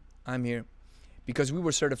here, I'm here, because we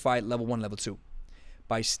were certified level 1, level 2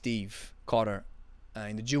 by Steve Carter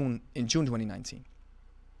in June 2019.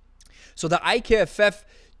 So the IKFF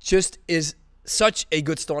just is such a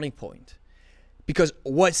good starting point, because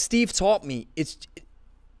what Steve taught me,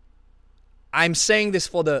 I'm saying this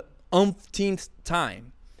for the umpteenth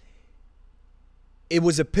time, it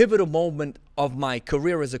was a pivotal moment of my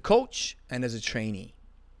career as a coach and as a trainee.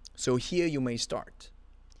 So here you may start.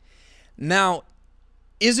 Now,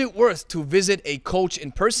 is it worth to visit a coach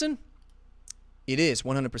in person? It is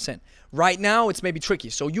 100%. Right now, it's maybe tricky.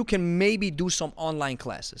 So you can maybe do some online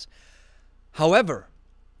classes. However,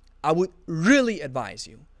 I would really advise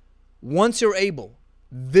you, once you're able,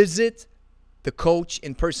 visit the coach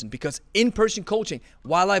in person, because in-person coaching,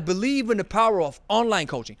 while I believe in the power of online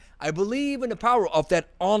coaching, I believe in the power of that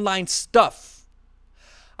online stuff,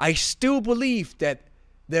 I still believe that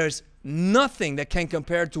there's nothing that can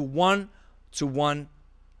compare to one-to-one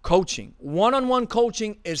coaching. One-on-one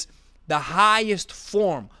coaching is the highest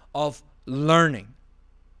form of learning.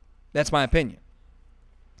 That's my opinion.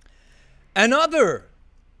 Another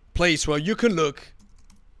place where you can look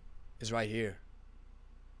is right here.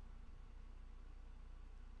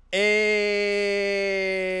 Hey,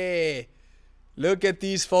 look at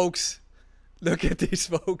these folks. Look at these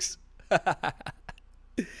folks.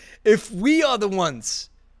 If we are the ones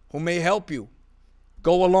who may help you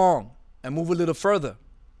go along and move a little further,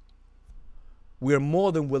 we're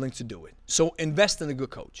more than willing to do it. So invest in a good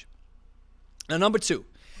coach. Now, number two,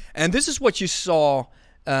 and this is what you saw.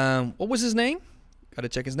 What was his name? Got to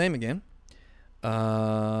check his name again.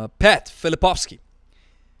 Pat Filipovsky.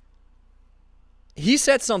 He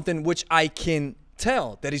said something which I can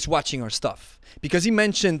tell that he's watching our stuff, because he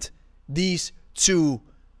mentioned these two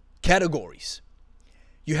categories.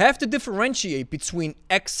 You have to differentiate between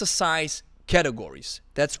exercise categories.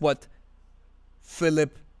 That's what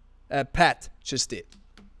Pat just did.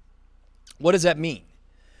 What does that mean?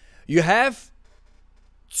 You have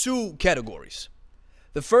two categories.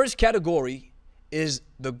 The first category is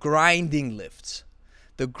the grinding lifts.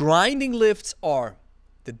 The grinding lifts are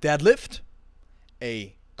the deadlift,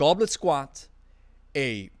 a goblet squat,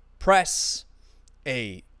 a press,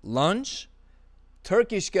 a lunge,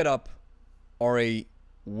 Turkish get up, or a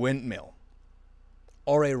windmill,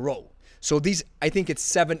 or a row. So these, I think it's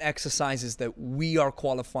 7 exercises that we are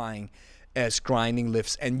qualifying as grinding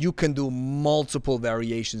lifts, and you can do multiple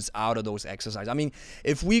variations out of those exercises. I mean,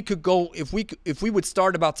 if we would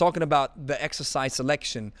start about talking about the exercise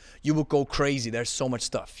selection, you would go crazy. There's so much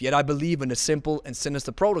stuff. Yet I believe in the simple and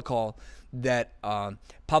sinister protocol that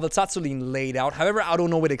Pavel Tsatsouline laid out. However, I don't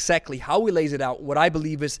know it exactly how he lays it out. What I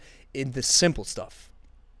believe is in the simple stuff.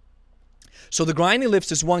 So the grinding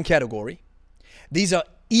lifts is one category. These are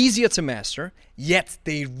easier to master, yet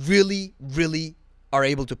they really, really are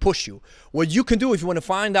able to push you. What you can do if you want to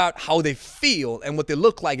find out how they feel and what they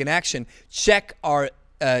look like in action, check our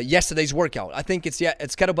yesterday's workout. I think it's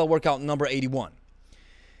kettlebell workout number 81.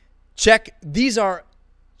 Check. These are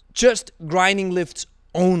just grinding lifts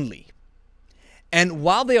only. And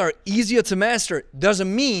while they are easier to master,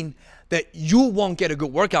 doesn't mean that you won't get a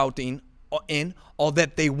good workout in or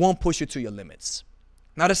that they won't push you to your limits.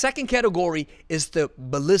 Now, the second category is the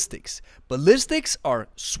ballistics. Ballistics are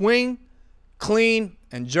swing, clean,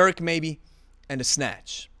 and jerk maybe, and a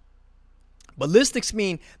snatch. Ballistics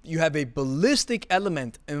mean you have a ballistic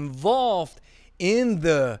element involved in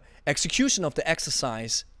the execution of the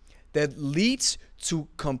exercise that leads to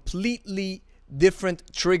completely different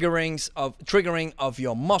triggering of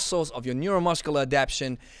your muscles, of your neuromuscular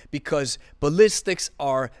adaptation, because ballistics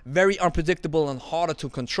are very unpredictable and harder to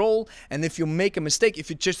control. And if you make a mistake, if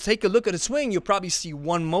you just take a look at a swing, you'll probably see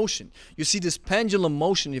one motion. You see this pendulum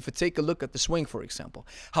motion if you take a look at the swing, for example.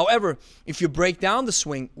 However, if you break down the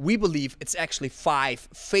swing, we believe it's actually 5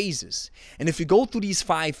 phases. And if you go through these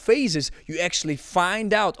 5 phases, you actually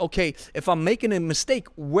find out, okay, if I'm making a mistake,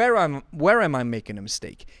 where am I making a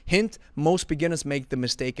mistake? Hint, most beginners make the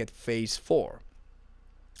mistake at phase 4.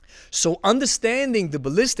 So understanding the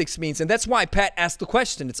ballistics means, and that's why Pat asked the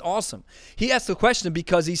question. It's awesome. He asked the question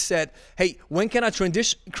because he said, hey, when can I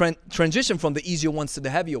transition from the easier ones to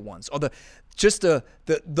the heavier ones? Or the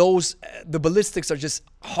ballistics are just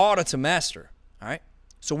harder to master. All right.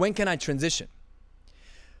 So when can I transition?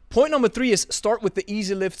 Point number 3 is start with the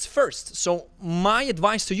easy lifts first. So my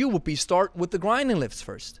advice to you would be start with the grinding lifts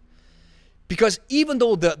first. Because even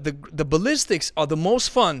though the ballistics are the most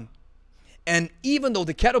fun, and even though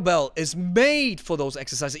the kettlebell is made for those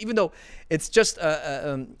exercises, even though it's just,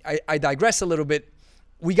 I digress a little bit,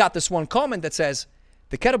 we got this one comment that says,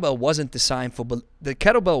 the kettlebell wasn't designed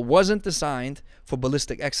for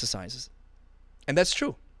ballistic exercises. And that's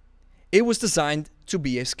true. It was designed to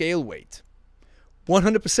be a scale weight.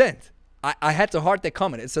 100%. I had to heart that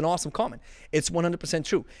comment. It's an awesome comment. It's 100%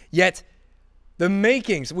 true. Yet, the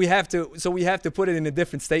makings, we have to put it in a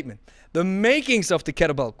different statement. The makings of the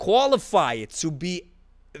kettlebell qualify it to be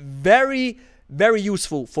very, very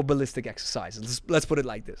useful for ballistic exercises. Let's put it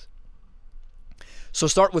like this. So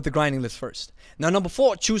start with the grinding lifts first. Now, number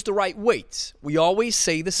 4, choose the right weight. We always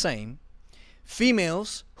say the same.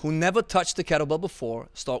 Females who never touched the kettlebell before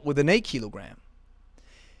start with an 8 kilogram.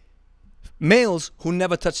 Males who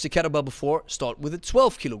never touched the kettlebell before start with a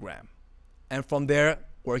 12 kilogram. And from there,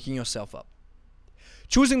 working yourself up.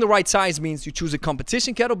 Choosing the right size means you choose a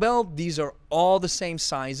competition kettlebell. These are all the same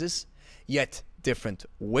sizes, yet different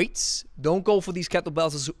weights. Don't go for these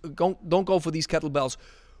kettlebells. Don't go for these kettlebells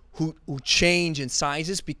who change in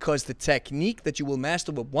sizes, because the technique that you will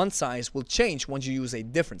master with one size will change once you use a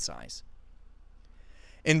different size.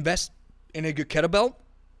 Invest in a good kettlebell.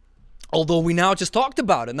 Although we now just talked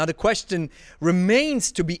about it. Now the question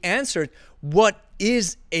remains to be answered: where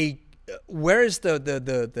is the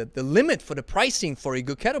limit for the pricing for a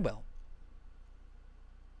good kettlebell?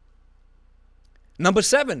 Number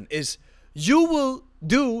 7 is you will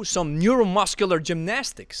do some neuromuscular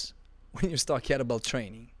gymnastics when you start kettlebell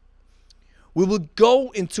training. We will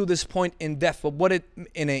go into this point in depth, but what it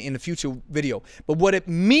in a future video. But what it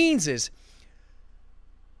means is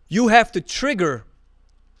you have to trigger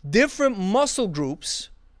different muscle groups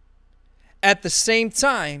at the same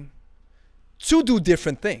time to do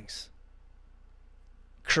different things.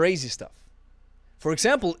 Crazy stuff. For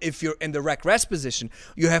example, if you're in the rack rest position,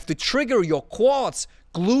 you have to trigger your quads,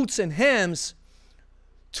 glutes, and hams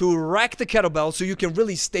to rack the kettlebell so you can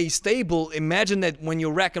really stay stable. Imagine that when you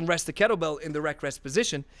rack and rest the kettlebell in the rack rest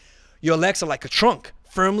position, your legs are like a trunk,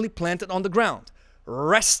 firmly planted on the ground,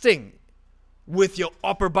 resting with your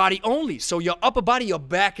upper body only. So your upper body, your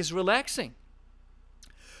back is relaxing.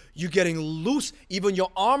 You're getting loose. Even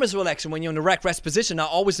your arm is relaxing when you're in the rack rest position. I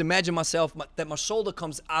always imagine myself that my shoulder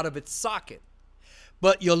comes out of its socket.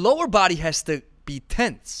 But your lower body has to be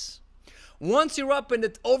tense. Once you're up in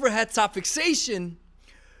the overhead top fixation,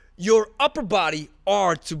 your upper body,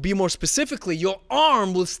 or to be more specifically, your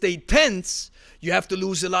arm will stay tense. You have to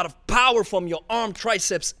lose a lot of power from your arm,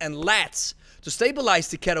 triceps, and lats to stabilize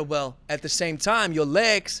the kettlebell. At the same time, your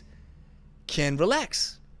legs can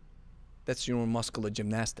relax. That's neuromuscular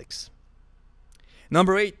gymnastics.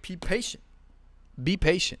 Number 8, be patient. Be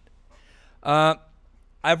patient.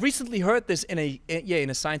 I've recently heard this in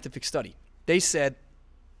a scientific study. They said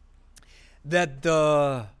that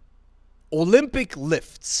the Olympic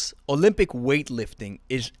lifts, Olympic weightlifting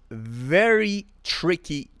is very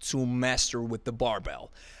tricky to master with the barbell.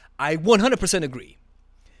 I 100% agree.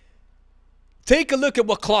 Take a look at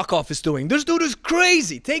what Klokov is doing. This dude is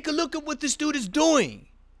crazy. Take a look at what this dude is doing.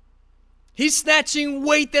 He's snatching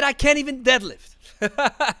weight that I can't even deadlift.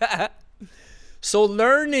 So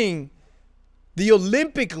learning the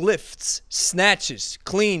Olympic lifts, snatches,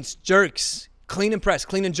 cleans, jerks, clean and press,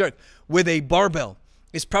 clean and jerk with a barbell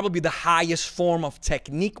is probably the highest form of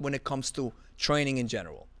technique when it comes to training in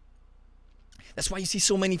general. That's why you see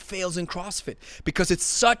so many fails in CrossFit, because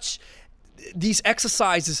these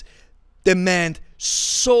exercises demand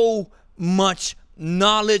so much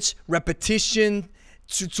knowledge, repetition,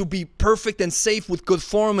 to be perfect and safe with good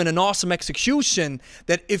form and an awesome execution,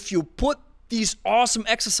 that if you put these awesome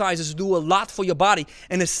exercises do a lot for your body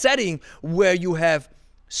in a setting where you have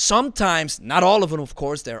sometimes, not all of them of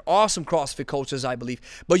course, they're awesome CrossFit coaches I believe,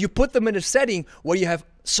 but you put them in a setting where you have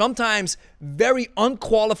sometimes very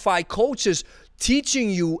unqualified coaches teaching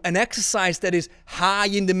you an exercise that is high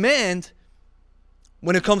in demand.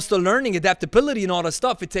 When it comes to learning, adaptability and all that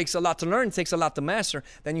stuff, it takes a lot to learn, it takes a lot to master,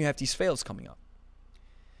 then you have these fails coming up.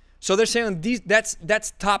 So they're saying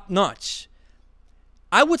that's top notch.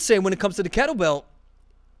 I would say when it comes to the kettlebell,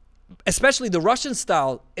 especially the Russian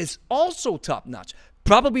style, is also top notch.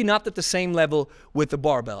 Probably not at the same level with the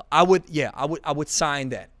barbell. I would sign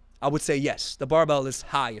that. I would say yes, the barbell is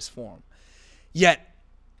highest form. Yet,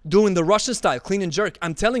 doing the Russian style, clean and jerk,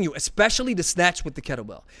 I'm telling you, especially the snatch with the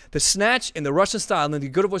kettlebell. The snatch in the Russian style and the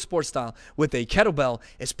Good Boy Sports style with a kettlebell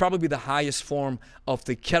is probably the highest form of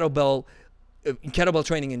the kettlebell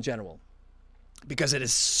training in general, because it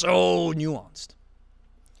is so nuanced.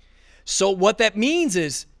 So what that means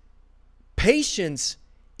is patience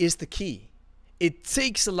is the key. It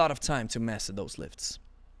takes a lot of time to master those lifts.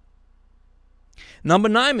 Number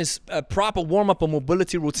 9 is a proper warm-up or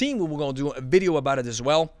mobility routine. We're going to do a video about it as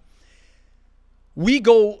well. We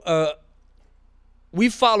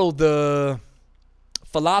follow the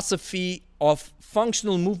philosophy of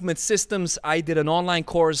functional movement systems. I did an online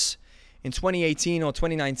course in 2018 or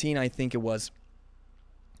 2019, I think it was.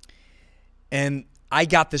 And I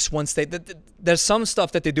got this one statement. There's some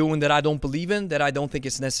stuff that they're doing that I don't believe in, that I don't think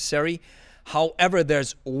is necessary. However,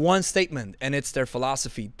 there's one statement, and it's their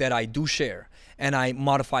philosophy that I do share, and I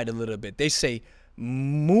modified a little bit. They say,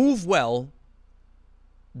 move well,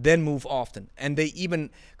 then move often. And they even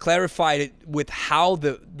clarified it with how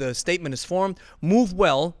the statement is formed. Move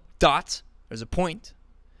well, dot, there's a point.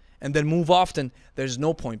 And then move often, there's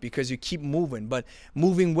no point, because you keep moving. But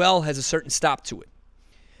moving well has a certain stop to it.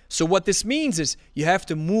 So what this means is you have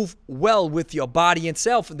to move well with your body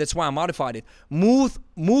itself. That's why I modified it. Move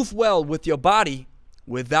well with your body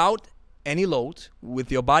without any load,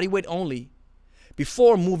 with your body weight only,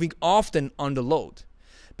 before moving often under load.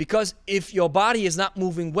 Because if your body is not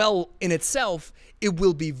moving well in itself, it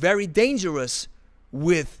will be very dangerous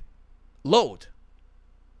with load.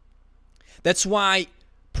 That's why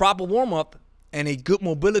proper warm-up and a good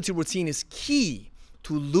mobility routine is key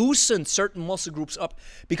to loosen certain muscle groups up,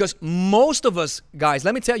 because most of us, guys,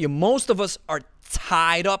 let me tell you, most of us are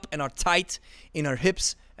tied up and are tight in our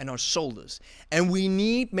hips and our shoulders. And we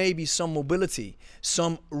need maybe some mobility,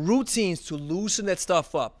 some routines to loosen that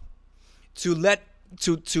stuff up, to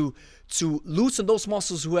loosen those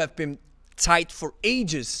muscles who have been tight for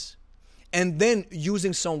ages, and then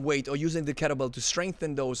using some weight or using the kettlebell to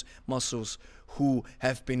strengthen those muscles who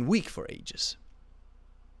have been weak for ages.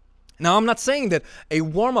 Now, I'm not saying that a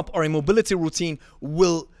warm-up or a mobility routine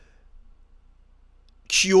will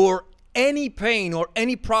cure any pain or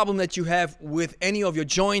any problem that you have with any of your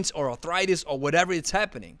joints or arthritis or whatever it's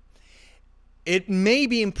happening. It may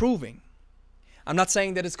be improving. I'm not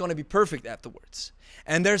saying that it's going to be perfect afterwards.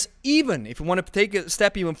 And there's even, if you want to take a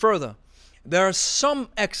step even further, there are some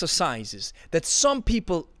exercises that some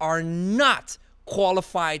people are not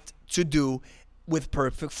qualified to do with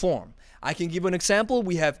perfect form. I can give you an example.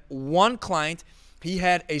 We have one client. He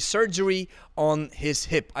had a surgery on his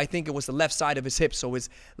hip. I think it was the left side of his hip, so his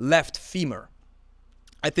left femur.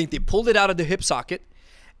 I think they pulled it out of the hip socket,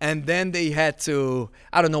 and then they had to,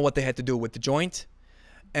 I don't know what they had to do with the joint.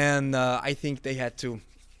 And I think they had to,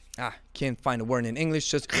 can't find a word in English,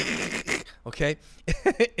 just, okay,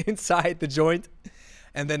 inside the joint.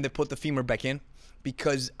 And then they put the femur back in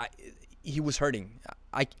because he was hurting.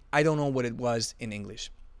 I don't know what it was in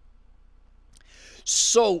English.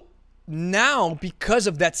 So now, because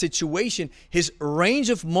of that situation, his range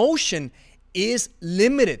of motion is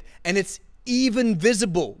limited, and it's even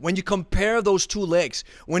visible when you compare those two legs.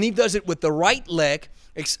 When he does it with the right leg,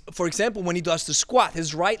 for example, when he does the squat,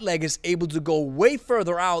 his right leg is able to go way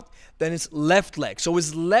further out than his left leg. So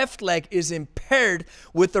his left leg is impaired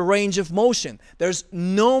with the range of motion. There's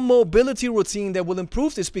no mobility routine that will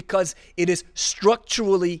improve this because it is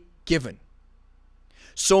structurally given.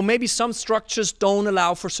 So maybe some structures don't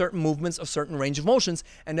allow for certain movements of certain range of motions,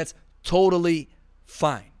 and that's totally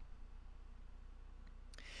fine.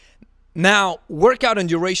 Now, workout and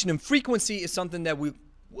duration and frequency is something that we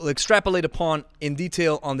will extrapolate upon in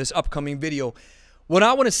detail on this upcoming video. What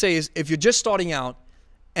I want to say is, if you're just starting out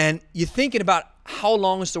and you're thinking about how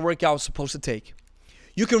long is the workout supposed to take,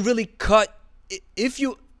 you can really cut.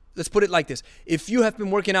 Let's put it like this. If you have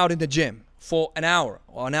been working out in the gym for an hour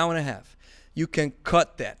or an hour and a half, you can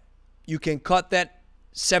cut that. You can cut that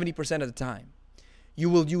 70% of the time. You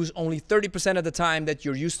will use only 30% of the time that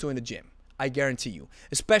you're used to in the gym. I guarantee you,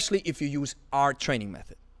 especially if you use our training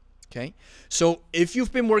method. Okay, so if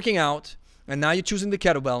you've been working out and now you're choosing the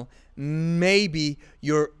kettlebell, maybe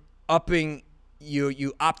you're opting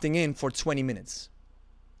in for 20 minutes,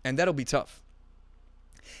 and that'll be tough.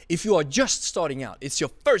 If you are just starting out, it's your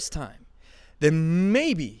first time, then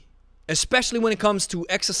maybe, especially when it comes to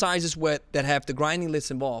exercises that have the grinding lifts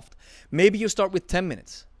involved, maybe you start with 10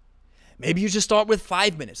 minutes. Maybe you just start with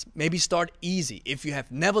 5 minutes. Maybe start easy. If you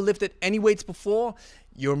have never lifted any weights before,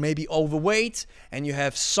 you're maybe overweight and you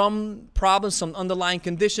have some problems, some underlying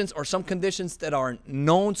conditions, or some conditions that are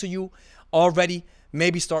known to you already,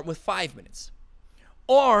 maybe start with 5 minutes.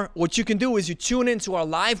 Or what you can do is you tune into our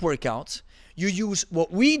live workouts. You use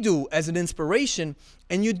what we do as an inspiration,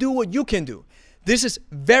 and you do what you can do. This is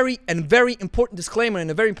very important disclaimer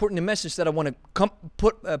and a very important message that I want to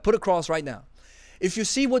put across right now. If you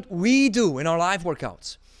see what we do in our live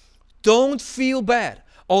workouts, don't feel bad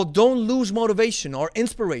or don't lose motivation or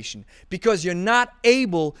inspiration because you're not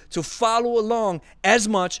able to follow along as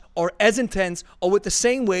much or as intense or with the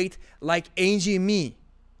same weight like Angie and me.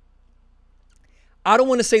 I don't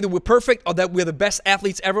want to say that we're perfect or that we're the best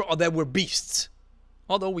athletes ever or that we're beasts.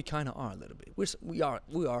 Although we kind of are a little bit. We are.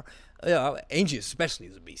 Angie especially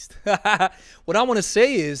is a beast. What I want to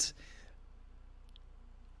say is,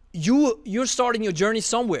 you're starting your journey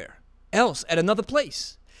somewhere else, at another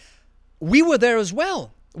place. We were there as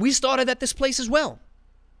well. We started at this place as well.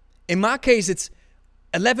 In my case, it's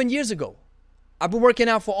 11 years ago. I've been working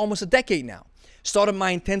out for almost a decade now. Started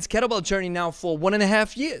my intense kettlebell journey now for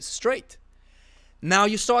 1.5 years straight. Now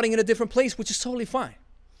you're starting in a different place, which is totally fine.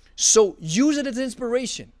 So use it as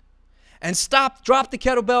inspiration. And drop the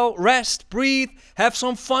kettlebell, rest, breathe, have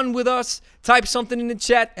some fun with us, type something in the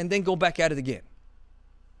chat, and then go back at it again.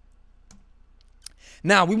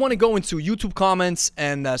 Now, we want to go into YouTube comments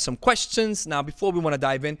and some questions. Now, before we want to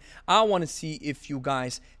dive in, I want to see if you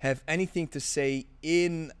guys have anything to say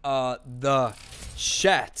in the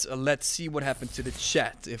chat. Let's see what happened to the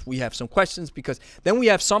chat, if we have some questions, because then we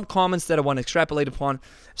have some comments that I want to extrapolate upon,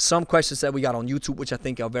 some questions that we got on YouTube, which I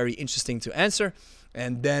think are very interesting to answer.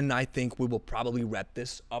 And then I think we will probably wrap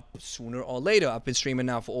this up sooner or later. I've been streaming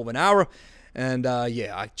now for over an hour, and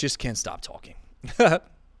yeah, I just can't stop talking.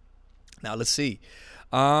 Now, let's see.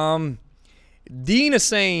 Dean is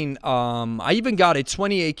saying, I even got a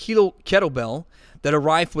 28 kilo kettlebell that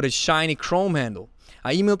arrived with a shiny chrome handle.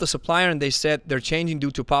 I emailed the supplier and they said they're changing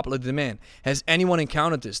due to popular demand. Has anyone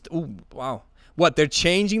encountered this? Ooh, wow. What, they're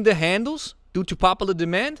changing the handles due to popular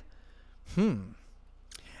demand?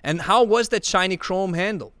 And how was that shiny chrome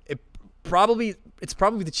handle? It's probably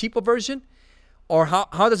the cheaper version? Or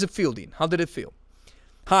how does it feel, Dean? How did it feel?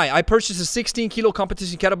 Hi, I purchased a 16 kilo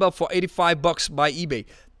competition kettlebell for $85 by eBay.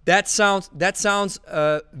 That sounds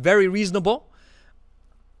very reasonable,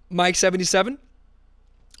 Mike77.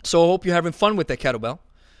 So I hope you're having fun with that kettlebell.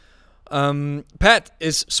 Pat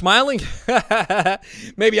is smiling.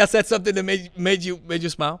 Maybe I said something that made you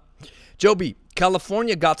smile. Joe B,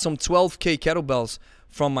 California got some 12K kettlebells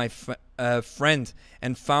from my friend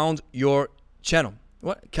and found your channel.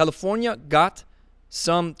 What? California got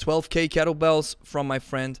some 12K kettlebells from my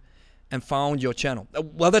friend and found your channel.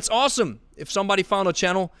 Well, that's awesome if somebody found a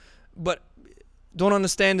channel but don't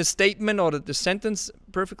understand the statement or the sentence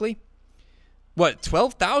perfectly. What,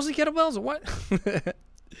 12,000 kettlebells or what?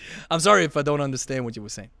 I'm sorry if I don't understand what you were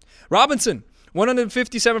saying. Robinson,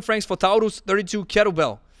 157 francs for Taurus 32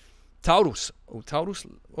 kettlebell. Taurus. Oh, Taurus.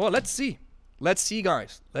 Oh, let's see. Let's see,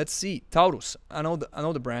 guys. Let's see. Taurus. I know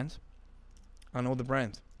the brand. I know the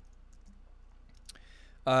brand.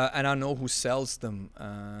 And I know who sells them.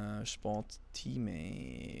 Sport Team.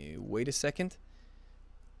 Wait a second.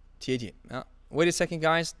 TAT. Wait a second,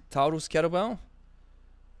 guys. Taurus kettlebell.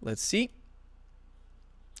 Let's see.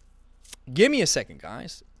 Give me a second,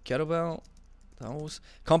 guys. Kettlebell. Taurus.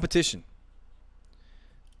 Competition.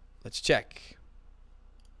 Let's check.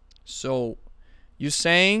 So, you're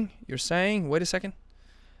saying, wait a second.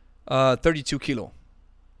 32 kilo.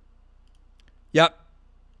 Yep.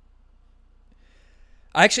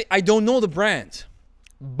 Actually, I don't know the brand,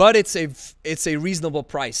 but it's a reasonable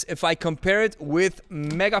price. If I compare it with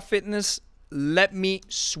Mega Fitness, let me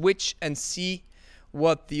switch and see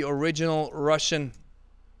what the original Russian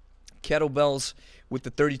kettlebells with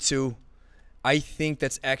the 32. I think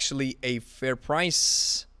that's actually a fair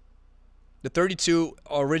price. The 32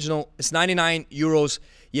 original is 99 euros.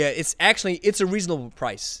 Yeah, it's a reasonable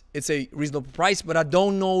price. It's a reasonable price, but I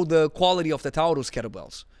don't know the quality of the Taurus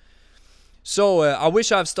kettlebells. So I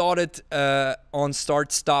wish I've started on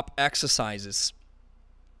start-stop exercises.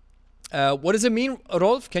 What does it mean,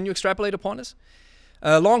 Rolf? Can you extrapolate upon this?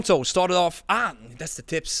 Long toe started off. That's the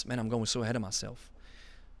tips. Man, I'm going so ahead of myself.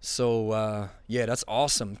 So yeah, that's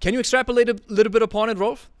awesome. Can you extrapolate a little bit upon it,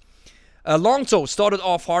 Rolf? Long toe started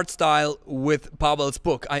off hardstyle with Pavel's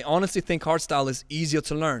book. I honestly think hardstyle is easier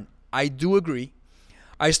to learn. I do agree.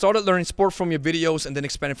 I started learning sport from your videos and then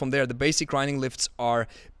expanded from there. The basic grinding lifts are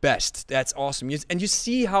best. That's awesome. And you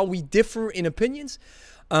see how we differ in opinions?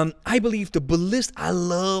 I believe the ballist, I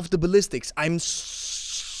love the ballistics. I'm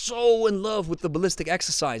so in love with the ballistic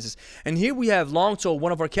exercises. And here we have Long Toe,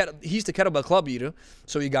 one of our, he's the kettlebell club eater,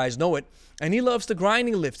 so you guys know it. And he loves the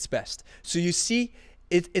grinding lifts best. So you see,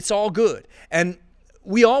 it's all good. And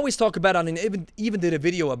we always talk about it, and even did a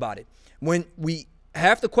video about it. When we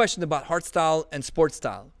have the question about hardstyle and sport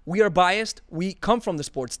style, we are biased. We come from the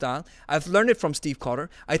sport style. I've learned it from Steve Cotter.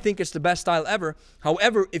 I think it's the best style ever.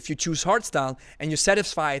 However, if you choose hardstyle and you're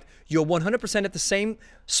satisfied, you're 100% at the same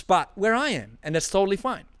spot where I am, and that's totally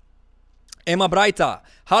fine. Emma Breita,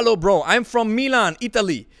 hallo Bro, I'm from Milan,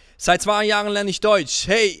 Italy. Seit 2 Jahren lerne ich Deutsch.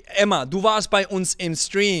 Hey Emma, du warst bei uns im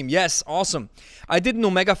Stream. Yes, awesome. I didn't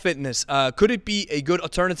know Mega Fitness. Could it be a good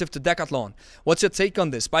alternative to Decathlon? What's your take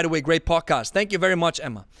on this? By the way, great podcast. Thank you very much,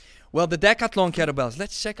 Emma. Well, the Decathlon kettlebells.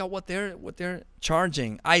 Let's check out what they're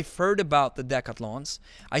charging. I've heard about the Decathlons.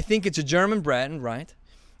 I think it's a German brand, right?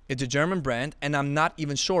 It's a German brand, and I'm not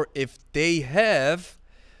even sure if they have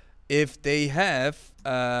the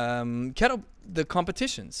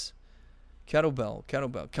competitions.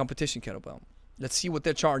 Competition kettlebell. Let's see what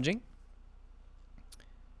they're charging.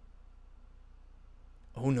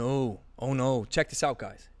 Oh no. Check this out,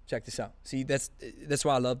 guys. Check this out. See, that's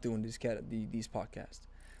why I love doing these podcasts.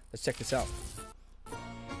 Let's check this out.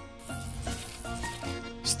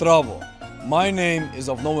 Stravo. My name is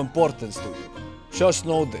of no importance to you. Just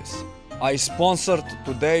know this. I sponsored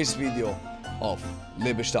today's video of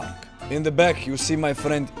Lebe Stark. In the back, you see my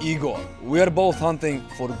friend Igor. We are both hunting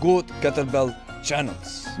for good kettlebell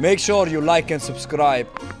channels. Make sure you like and subscribe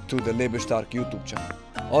to the Lebe Stark YouTube channel.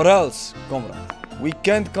 Or else, comrade, we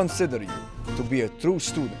can't consider you to be a true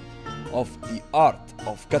student of the art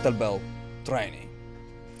of kettlebell training.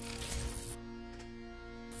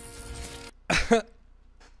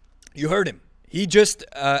 You heard him. He just,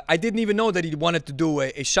 I didn't even know that he wanted to do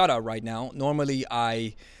a shout out right now. Normally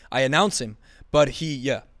I announce him, but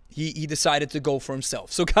he decided to go for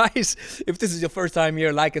himself. So guys, if this is your first time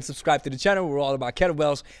here, like and subscribe to the channel. We're all about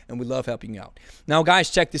kettlebells and we love helping you out. Now guys,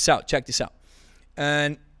 check this out.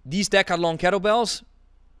 And these Decathlon kettlebells,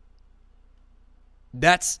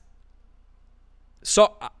 that's,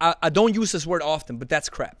 so I don't use this word often, but that's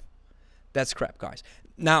crap. That's crap, guys.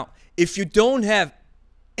 Now, if you don't have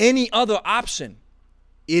any other option,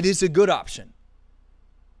 it is a good option.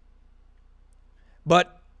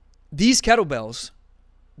 But these kettlebells,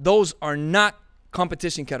 those are not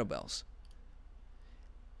competition kettlebells.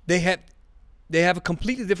 They have a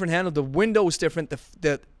completely different handle. The window is different.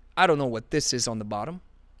 I don't know what this is on the bottom.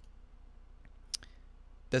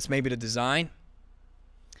 That's maybe the design.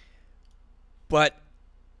 But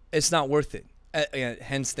it's not worth it.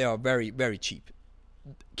 Hence, they are very, very cheap.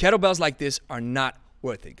 Kettlebells like this are not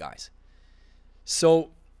worth it, guys.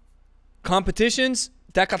 So, competitions,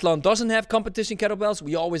 Decathlon doesn't have competition kettlebells.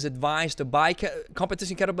 We always advise to buy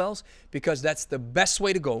competition kettlebells because that's the best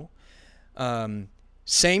way to go.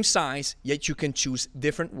 Same size, yet you can choose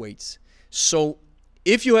different weights. So,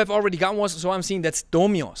 if you have already got one, so I'm seeing that's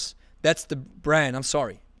Domios. That's the brand, I'm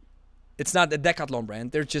sorry. It's not the Decathlon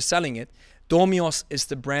brand. They're just selling it. Domios is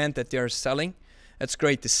the brand that they're selling. That's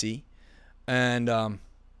great to see. And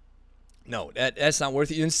no, that's not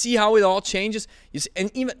worth it. You can see how it all changes. You see,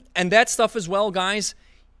 and that stuff as well, guys,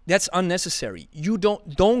 that's unnecessary. You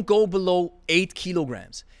don't go below 8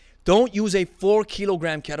 kilograms. Don't use a 4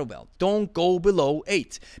 kilogram kettlebell. Don't go below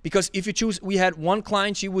 8. Because if you choose, we had one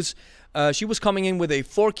client, she was coming in with a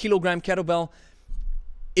 4 kilogram kettlebell.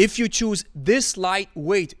 If you choose this light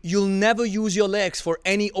weight, you'll never use your legs for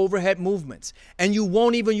any overhead movements. And you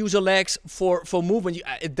won't even use your legs for movement.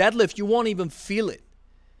 Deadlift, you won't even feel it.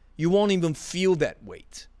 You won't even feel that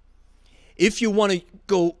weight. If you want to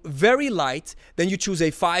go very light, then you choose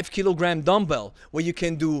a 5 kilogram dumbbell where you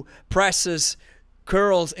can do presses,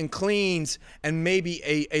 curls and cleans, and maybe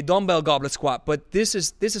a dumbbell goblet squat. But this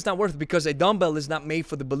is not worth it, because a dumbbell is not made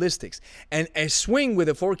for the ballistics, and a swing with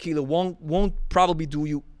a 4 kilo won't probably do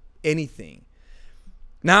you anything.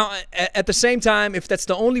 Now, at the same time, if that's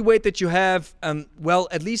the only weight that you have, well,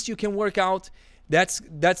 at least you can work out. That's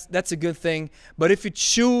a good thing. But if you're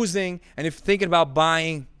choosing and if you're thinking about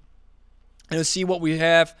buying, and see what we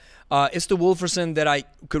have, it's the Wolferson that I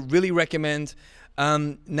could really recommend.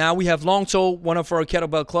 Now we have Longtoe, one of our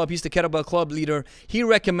kettlebell club. He's the kettlebell club leader. He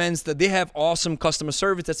recommends that they have awesome customer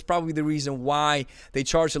service. That's probably the reason why they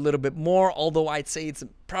charge a little bit more, although I'd say it's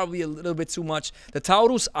probably a little bit too much. The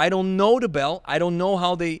Taurus, I don't know the bell. I don't know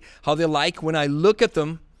how they like. When I look at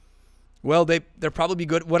them, well, they're probably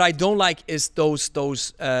good. What I don't like is those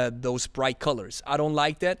bright colors. I don't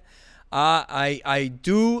like that. I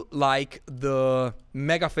do like the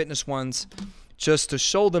Mega Fitness ones. Just to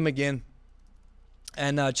show them again.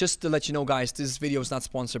 And just to let you know, guys, this video is not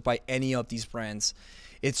sponsored by any of these brands.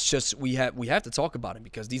 It's just we have to talk about it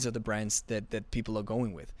because these are the brands that people are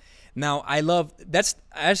going with. Now, I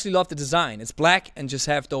actually love the design. It's black and just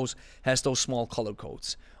has those small color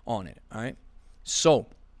codes on it. All right. So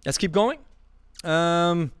let's keep going.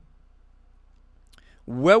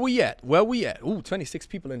 Where we at? Ooh, 26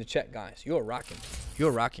 people in the chat, guys. You're rocking.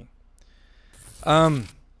 You're rocking.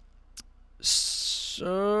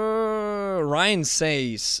 Ryan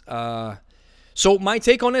says, so my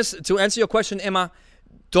take on this, to answer your question, Emma,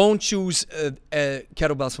 don't choose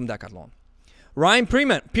kettlebells from Decathlon. Ryan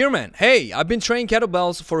Pierman, hey, I've been training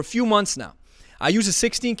kettlebells for a few months now. I use a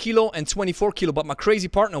 16 kilo and 24 kilo, but my crazy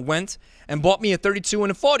partner went and bought me a 32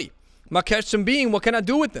 and a 40. My question being, what can I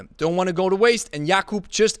do with them? Don't want to go to waste. And Jakub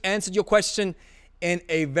just answered your question in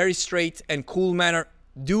a very straight and cool manner.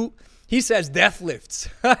 He says deadlifts.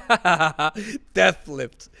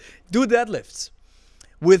 Deadlifts. Do deadlifts.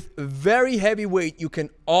 With very heavy weight, you can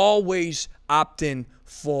always opt in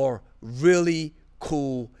for really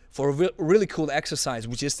cool exercise,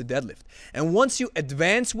 which is the deadlift. And once you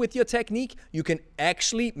advance with your technique, you can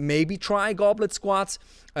actually maybe try goblet squats.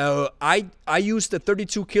 I used the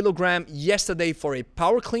 32 kilogram yesterday for a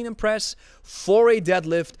power clean and press, for a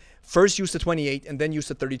deadlift. First used the 28 and then used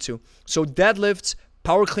the 32. So deadlifts,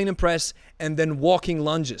 power clean and press, and then walking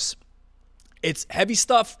lunges. It's heavy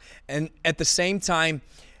stuff, and at the same time,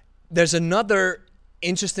 there's another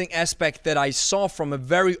interesting aspect that I saw from a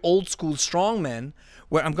very old school strongman,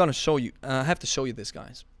 where I'm gonna show you. I have to show you this,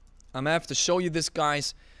 guys. I'm gonna have to show you this,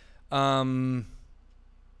 guys. No,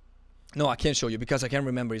 I can't show you because I can't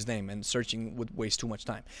remember his name, and searching would waste too much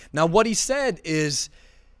time. Now, what he said is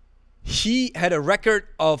he had a record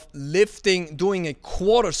of doing a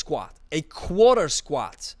quarter squat, I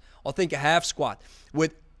think a half squat,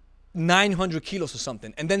 with 900 kilos or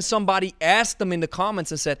something. And then somebody asked them in the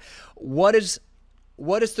comments and said, what is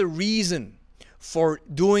the reason for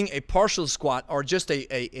doing a partial squat or just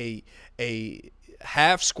a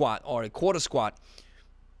half squat or a quarter squat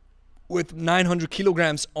with 900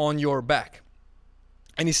 kilograms on your back?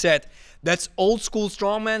 And he said, that's old school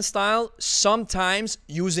strongman style, sometimes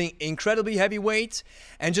using incredibly heavy weight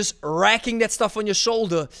and just racking that stuff on your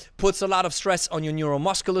shoulder puts a lot of stress on your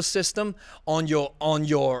neuromuscular system, on your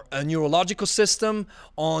neurological system,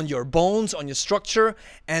 on your bones, on your structure,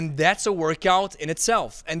 and that's a workout in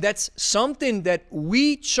itself. And that's something that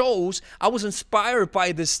we chose. I was inspired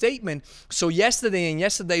by this statement. So yesterday in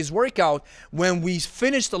yesterday's workout, when we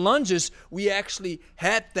finished the lunges, we actually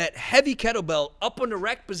had that heavy kettlebell up on the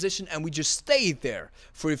rack position and we just stayed there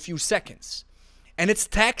for a few seconds. And it's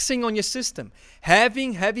taxing on your system.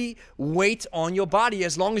 Having heavy weight on your body,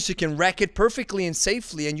 as long as you can rack it perfectly and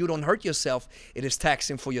safely and you don't hurt yourself, it is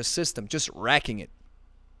taxing for your system, just racking it.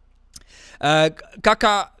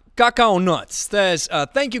 Cacao Nuts says,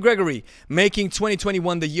 thank you, Gregory, making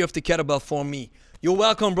 2021 the year of the kettlebell for me. You're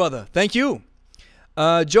welcome, brother. Thank you.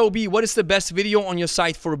 Joe B, what is the best video on your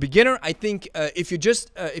site for a beginner? I think if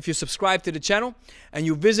you subscribe to the channel and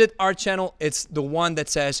you visit our channel, it's the one that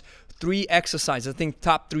says 3 exercises. I think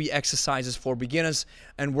top 3 exercises for beginners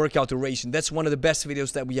and workout duration. That's one of the best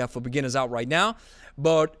videos that we have for beginners out right now.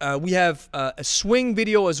 But we have a swing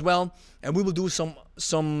video as well, and we will do some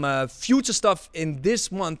future stuff in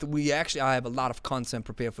this month. I have a lot of content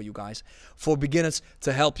prepared for you guys, for beginners,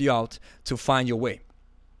 to help you out to find your way.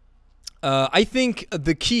 I think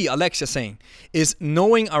the key, Alexia saying, is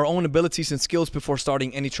knowing our own abilities and skills before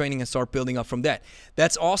starting any training and start building up from that.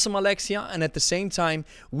 That's awesome, Alexia. And at the same time,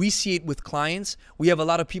 we see it with clients. We have a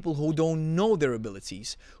lot of people who don't know their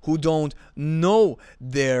abilities, who don't know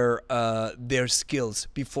their skills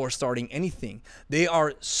before starting anything. They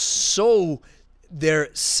are so...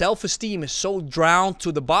 Their self-esteem is so drowned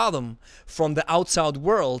to the bottom from the outside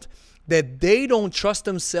world that they don't trust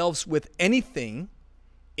themselves with anything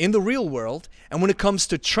in the real world. And when it comes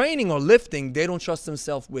to training or lifting, they don't trust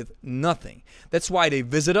themselves with nothing. That's why they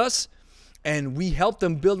visit us, and we help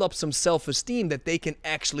them build up some self-esteem that they can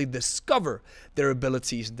actually discover their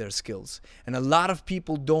abilities and their skills. And a lot of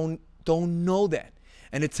people don't know that.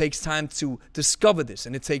 And it takes time to discover this,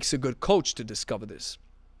 and it takes a good coach to discover this.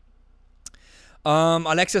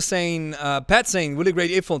 Alexa saying, Pat saying, really great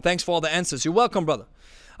info. Thanks for all the answers. You're welcome, brother.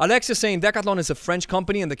 Alexa saying, Decathlon is a French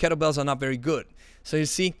company and the kettlebells are not very good. So you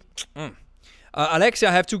see, Alexia,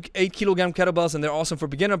 I have 2 8-kilogram kettlebells and they're awesome for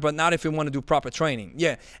beginner, but not if you want to do proper training.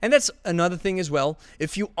 Yeah, and that's another thing as well.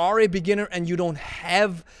 If you are a beginner and you don't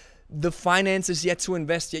have the finances yet to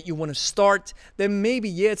invest yet, you want to start, then maybe,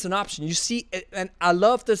 yeah, it's an option. You see, and I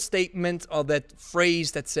love the statement or that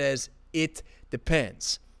phrase that says, it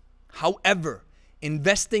depends. However,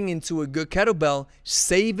 investing into a good kettlebell,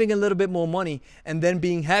 saving a little bit more money, and then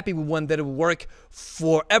being happy with one that will work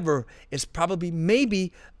forever is probably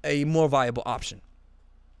maybe a more viable option.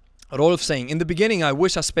 Rolf saying, in the beginning, I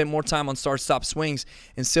wish I spent more time on start-stop swings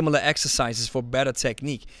and similar exercises for better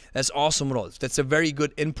technique. That's awesome, Rolf. That's a very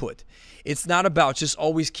good input. It's not about just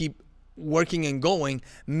always keep working and going.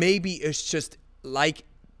 Maybe it's just like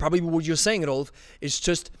probably what you're saying, Rolf, it's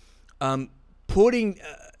just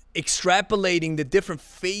extrapolating the different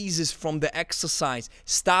phases from the exercise,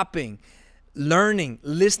 stopping, learning,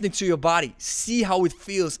 listening to your body, see how it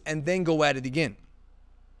feels, and then go at it again.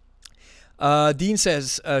 Dean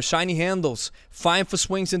says, shiny handles, fine for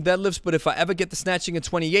swings and deadlifts, but if I ever get the snatching at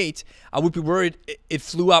 28, I would be worried it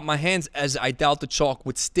flew out my hands as I doubt the chalk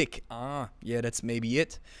would stick. Yeah, that's maybe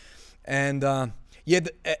it. And yeah,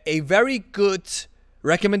 a very good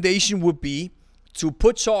recommendation would be to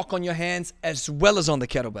put chalk on your hands as well as on the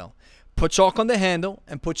kettlebell. Put chalk on the handle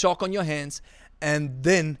and put chalk on your hands, and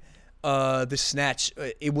then the snatch,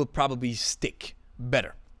 it will probably stick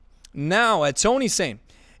better. Now, Tony's saying,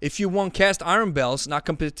 if you want cast iron bells, not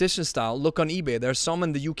competition style, look on eBay. There's some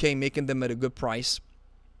in the UK making them at a good price.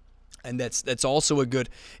 And that's also a good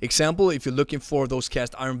example if you're looking for those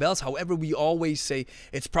cast iron bells. However, we always say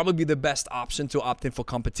it's probably the best option to opt in for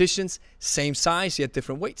competitions. Same size, yet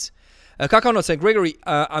different weights. Kakao said, Gregory,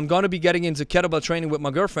 I'm going to be getting into kettlebell training with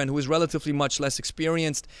my girlfriend, who is relatively much less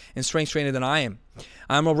experienced in strength training than I am.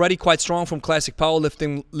 I'm already quite strong from classic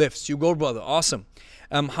powerlifting lifts. You go, brother. Awesome.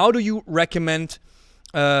 How do you recommend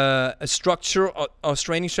a structure or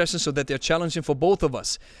training sessions so that they're challenging for both of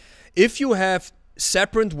us? If you have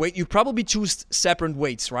separate weight, you probably choose separate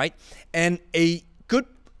weights, right? And a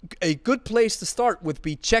good place to start would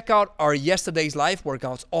be check out our yesterday's live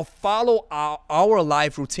workouts or follow our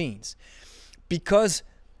live routines. Because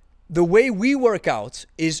the way we work out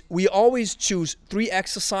is we always choose 3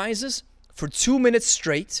 exercises for 2 minutes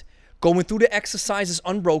straight, going through the exercises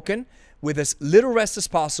unbroken with as little rest as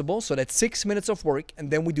possible. So that's 6 minutes of work, and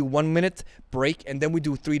then we do 1 minute break, and then we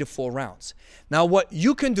do 3 to 4 rounds. Now what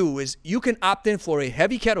you can do is you can opt in for a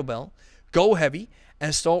heavy kettlebell, go heavy,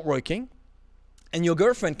 and start working. And your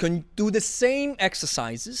girlfriend can do the same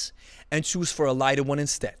exercises and choose for a lighter one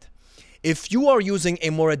instead. If you are using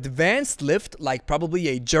a more advanced lift, like probably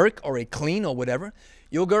a jerk or a clean or whatever,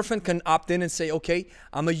 your girlfriend can opt in and say, okay,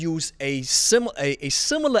 I'm going to use a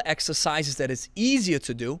similar exercises that is easier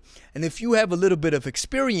to do. And if you have a little bit of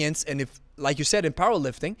experience, and if, like you said, in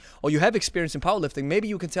powerlifting, or you have experience in powerlifting, maybe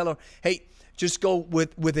you can tell her, hey, just go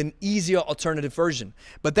with an easier alternative version.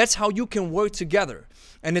 But that's how you can work together.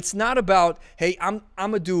 And it's not about, hey, I'm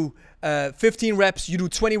going to do 15 reps, you do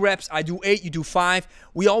 20 reps, I do 8, you do 5.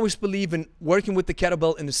 We always believe in working with the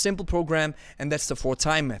kettlebell in a simple program, and that's the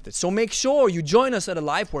 4-time method. So make sure you join us at a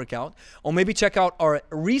live workout, or maybe check out our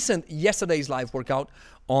recent yesterday's live workout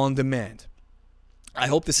on demand. I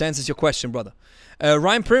hope this answers your question, brother.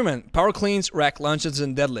 Ryan Perman, power cleans, rack lunges,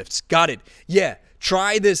 and deadlifts. Got it. Yeah,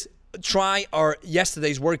 try this. Try our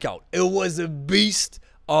yesterday's workout. It was a beast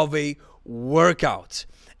of a workout.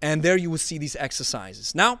 And there you will see these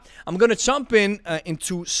exercises. Now, I'm going to jump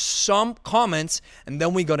into some comments, and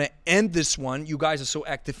then we're going to end this one. You guys are so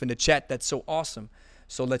active in the chat. That's so awesome.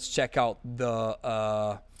 So let's check out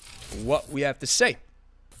the what we have to say.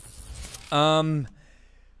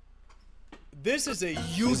 This is a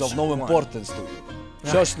huge It's of no importance to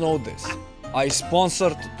you. Just know this. I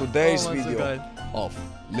sponsored today's video of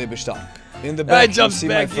Lebe Stark. In the back, you see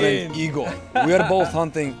my friend Igor. We are both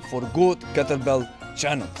hunting for good kettlebell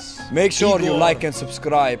channels. Make sure you like and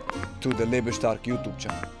subscribe to the Lebe Stark YouTube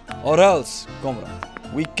channel. Or else, comrade,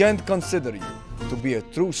 we can't consider you to be a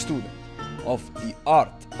true student of the art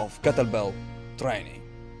of kettlebell training.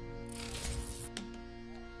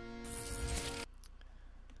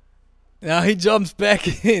 Now he jumps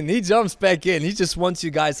back in. He jumps back in. He just wants you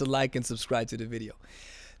guys to like and subscribe to the video.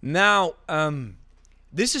 Now,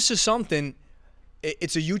 this is just something,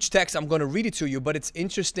 it's a huge text. I'm going to read it to you, but it's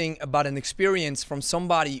interesting about an experience from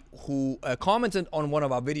somebody who commented on one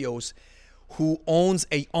of our videos who owns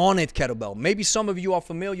a On-It kettlebell. Maybe some of you are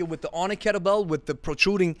familiar with the On-It kettlebell, with the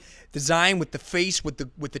protruding design, with the face, with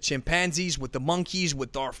the chimpanzees, with the monkeys,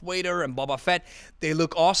 with Darth Vader and Boba Fett. They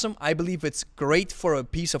look awesome. I believe it's great for a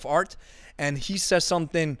piece of art. And he says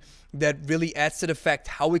something that really adds to the fact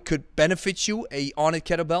how it could benefit you, a On-It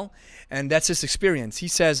kettlebell. And that's his experience. He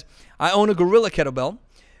says, I own a gorilla kettlebell.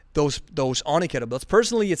 Those On-It kettlebells.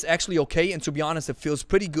 Personally, it's actually okay, and to be honest, it feels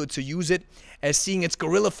pretty good to use it, as seeing its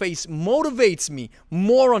gorilla face motivates me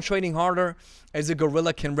more on training harder as a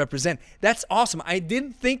gorilla can represent. That's awesome. I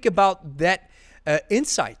didn't think about that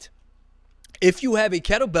insight. If you have a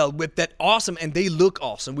kettlebell with that awesome, and they look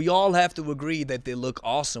awesome, we all have to agree that they look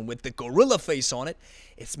awesome with the gorilla face on it,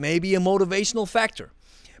 it's maybe a motivational factor.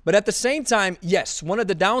 But at the same time, yes, one of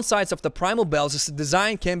the downsides of the primal bells is the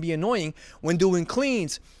design can be annoying when doing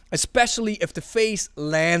cleans, especially if the face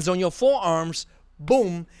lands on your forearms,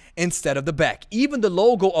 boom, instead of the back. Even the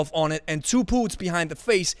logo of On It and two poots behind the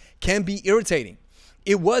face can be irritating.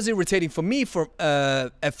 It was irritating for me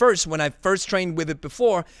at first when I first trained with it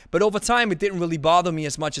before, but over time it didn't really bother me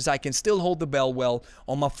as much as I can still hold the bell well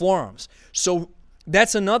on my forearms. So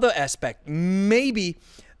that's another aspect. Maybe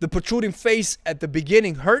the protruding face at the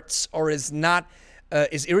beginning hurts or is not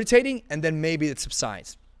is irritating, and then maybe it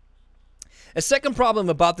subsides. A second problem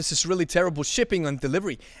about this is really terrible shipping and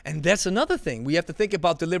delivery, and that's another thing. We have to think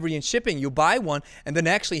about delivery and shipping. You buy one, and then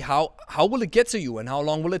actually how will it get to you, and how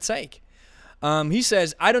long will it take? He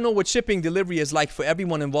says, I don't know what shipping delivery is like for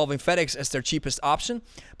everyone, involving FedEx as their cheapest option,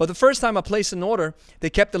 but the first time I placed an order, they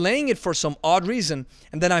kept delaying it for some odd reason,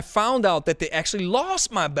 and then I found out that they actually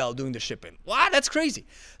lost my bell during the shipping. Wow, that's crazy.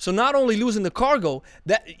 So not only losing the cargo,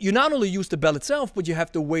 that you not only use the bell itself, but you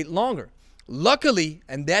have to wait longer. Luckily,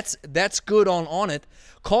 and that's good on it,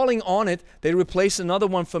 calling On It, they replaced another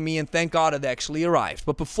one for me, and thank God it actually arrived.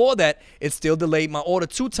 But before that, it still delayed my order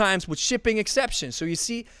 2 times with shipping exceptions. So you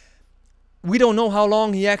see, we don't know how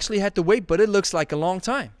long he actually had to wait, but it looks like a long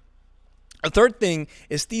time. A third thing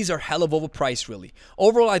is these are hell of overpriced, really.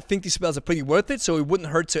 Overall, I think these bells are pretty worth it, so it wouldn't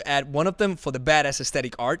hurt to add one of them for the badass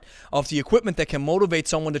aesthetic art of the equipment that can motivate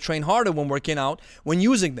someone to train harder when working out when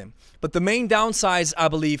using them. But the main downsides, I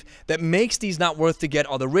believe, that makes these not worth to get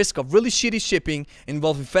are the risk of really shitty shipping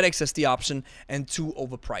involving FedEx as the option and too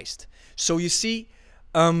overpriced. So you see,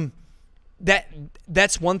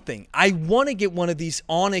 that's one thing. I want to get one of these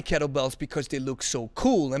On-It kettlebells because they look so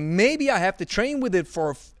cool, and maybe I have to train with it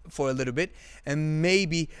for a little bit, and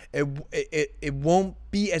maybe it won't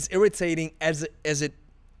be as irritating as it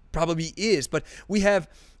probably is. But we have,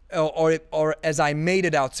 or as I made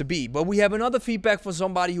it out to be. But we have another feedback from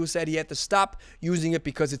somebody who said he had to stop using it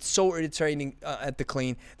because it's so irritating at the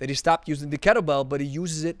clean that he stopped using the kettlebell, but he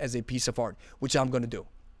uses it as a piece of art, which I'm going to do.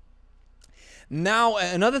 Now,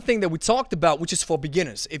 another thing that we talked about, which is for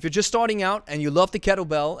beginners. If you're just starting out and you love the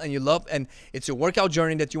kettlebell and it's a workout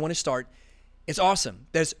journey that you want to start, it's awesome.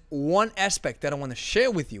 There's one aspect that I want to share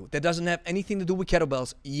with you that doesn't have anything to do with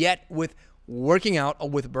kettlebells, yet with working out or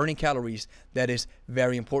with burning calories, that is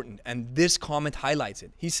very important. And this comment highlights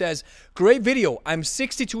it. He says, great video. I'm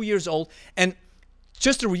 62 years old. And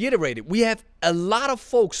just to reiterate it, we have a lot of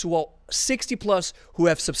folks who are 60 plus who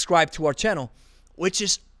have subscribed to our channel, which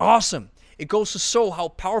is awesome. It goes to show how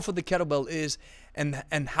powerful the kettlebell is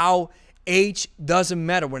and how age doesn't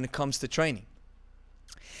matter when it comes to training.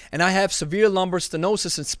 And I have severe lumbar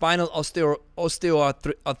stenosis and spinal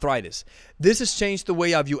osteoarthritis. This has changed the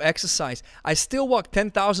way I view exercise. I still walk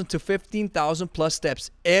 10,000 to 15,000 plus steps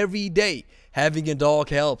every day. Having a dog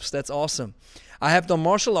helps. That's awesome. I have done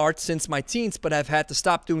martial arts since my teens, but I've had to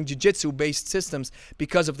stop doing jiu-jitsu based systems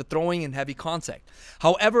because of the throwing and heavy contact.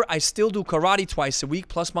 However, I still do karate twice a week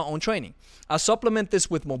plus my own training. I supplement this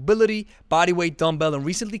with mobility, bodyweight, dumbbell, and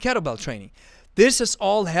recently kettlebell training. This has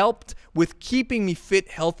all helped with keeping me fit,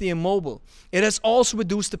 healthy, and mobile. It has also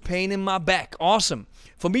reduced the pain in my back. Awesome.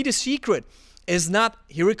 For me, the secret is not,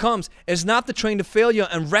 here it comes, is not to train to failure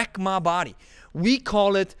and wreck my body. We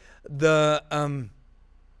call it the,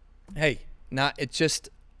 it just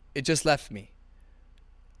left me.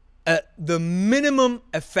 The minimum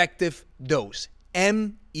effective dose,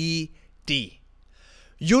 MED.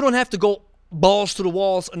 You don't have to go balls to the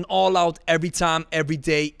walls and all out every time, every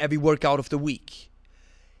day, every workout of the week.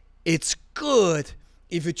 It's good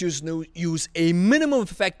if you just use a minimum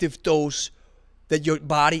effective dose that your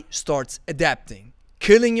body starts adapting.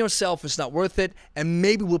 Killing yourself is not worth it, and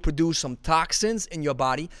maybe will produce some toxins in your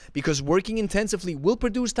body, because working intensively will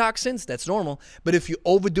produce toxins. That's normal. But if you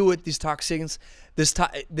overdo it, these toxins, this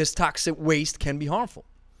toxic waste can be harmful.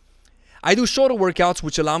 I do shorter workouts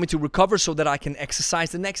which allow me to recover so that I can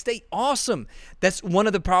exercise the next day. Awesome. That's one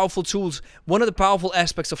of the powerful tools, one of the powerful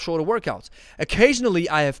aspects of shorter workouts. Occasionally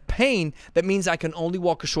I have pain that means I can only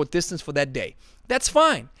walk a short distance for that day. That's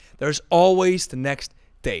fine. There's always the next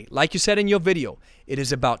day. Like you said in your video, it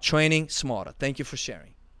is about training smarter. Thank you for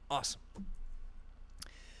sharing. Awesome.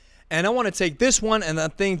 And I want to take this one, and I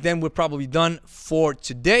think then we're probably done for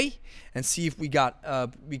today. And see if we got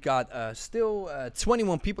still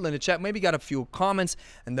 21 people in the chat. Maybe got a few comments,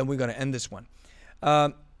 and then we're gonna end this one.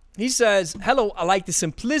 He says, "Hello, I like the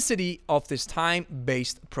simplicity of this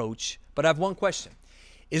time-based approach, but I have one question.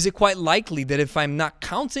 Is it quite likely that if I'm not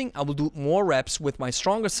counting, I will do more reps with my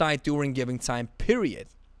stronger side during given time period?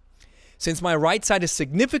 Since my right side is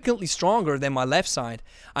significantly stronger than my left side,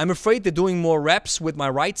 I'm afraid that doing more reps with my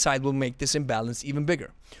right side will make this imbalance even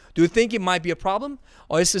bigger. Do you think it might be a problem,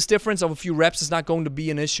 or is this difference of a few reps is not going to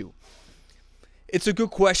be an issue?" It's a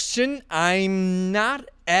good question. I'm not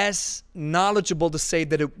as knowledgeable to say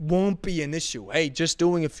that it won't be an issue. Hey, just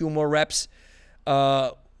doing a few more reps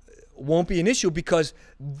won't be an issue, because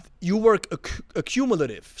you work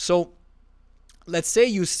accumulative. So let's say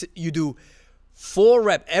you do 4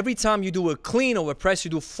 reps. Every time you do a clean or a press,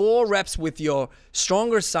 you do 4 reps with your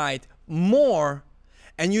stronger side more,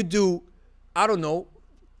 and you do, I don't know,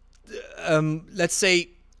 let's say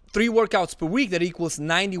 3 workouts per week. That equals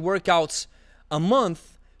 90 workouts a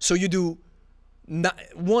month. So you do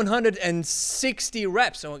 160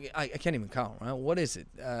 reps. So I can't even count, right? What is it?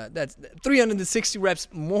 That's 360 reps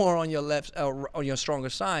more on your left, on your stronger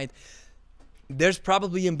side. There's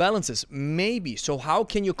probably imbalances, maybe. So how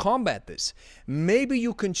can you combat this? Maybe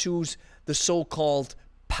you can choose the so-called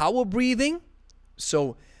power breathing.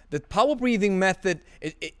 So the power breathing method,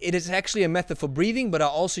 it is actually a method for breathing, but I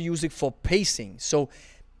also use it for pacing. So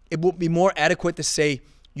it would be more adequate to say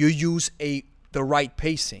you use the right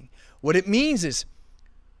pacing. What it means is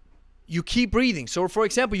you keep breathing. So for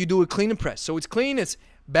example, you do a clean and press. So it's clean, it's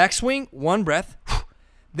back swing, 1 breath,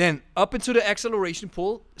 then up into the acceleration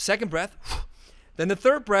pull, 2nd breath, then the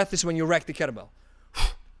 3rd breath is when you rack the kettlebell.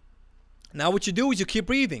 Now what you do is you keep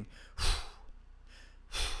breathing.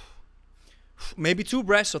 Maybe 2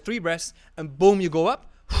 breaths or 3 breaths, and boom, you go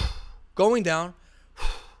up, going down,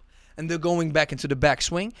 and then going back into the back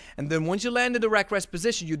swing. And then once you land in the rack rest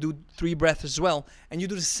position, you do 3 breaths as well. And you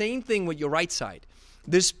do the same thing with your right side.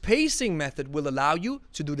 This pacing method will allow you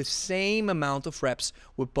to do the same amount of reps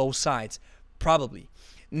with both sides, probably.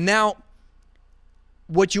 Now,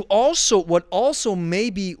 what also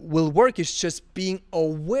maybe will work is just being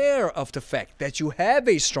aware of the fact that you have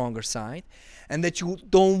a stronger side, and that you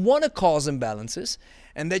don't want to cause imbalances,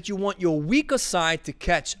 and that you want your weaker side to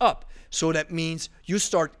catch up. So that means you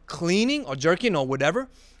start cleaning or jerking or whatever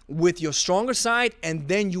with your stronger side, and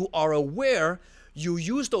then you are aware, you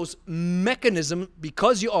use those mechanisms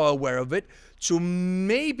because you are aware of it to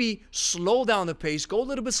maybe slow down the pace, go a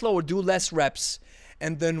little bit slower, do less reps,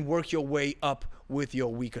 and then work your way up with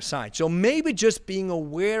your weaker side. So maybe just being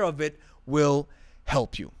aware of it will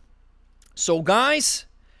help you. So guys,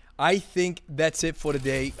 I think that's it for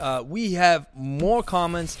today. We have more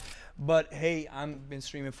comments, but hey, I've been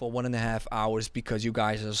streaming for 1.5 hours because you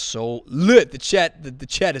guys are so lit. The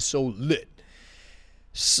chat is so lit.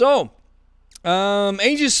 So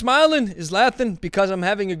Angel's smiling, is laughing because I'm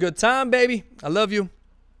having a good time, baby. I love you.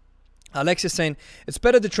 Alexia's saying, it's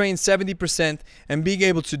better to train 70% and being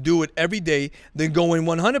able to do it every day than going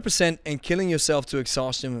 100% and killing yourself to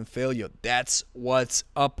exhaustion and failure. That's what's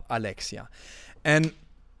up, Alexia. And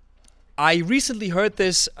I recently heard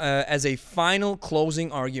this as a final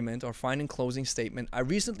closing argument or final closing statement. I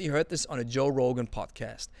recently heard this on a Joe Rogan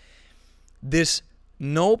podcast. This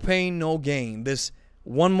no pain, no gain, this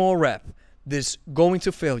 1 more rep, this going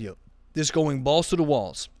to failure, this going balls to the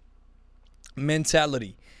walls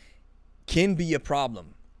mentality can be a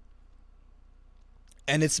problem.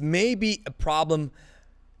 And it's maybe a problem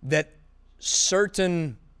that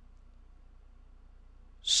certain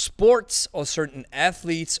sports or certain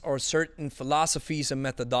athletes or certain philosophies and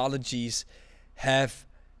methodologies have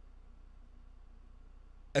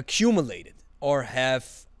accumulated or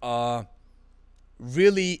have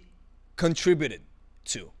really contributed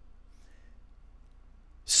to.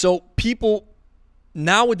 So people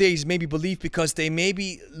nowadays maybe believe, because they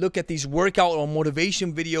maybe look at these workout or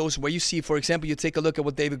motivation videos where you see, for example, you take a look at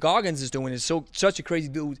what David Goggins is doing. It's such a crazy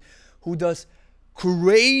dude who does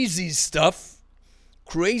crazy stuff,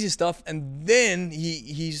 and then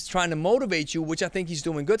he's trying to motivate you, which I think he's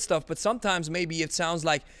doing good stuff. But sometimes maybe it sounds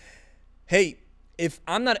like, hey, if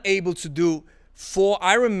I'm not able to do 4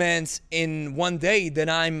 Ironmans in one day, then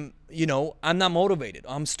I'm not motivated,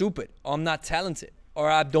 I'm stupid, or I'm not talented, or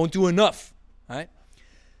I don't do enough, right?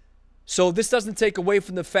 So this doesn't take away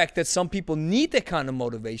from the fact that some people need that kind of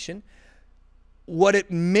motivation. What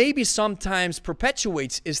it maybe sometimes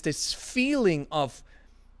perpetuates is this feeling of,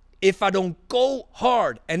 if I don't go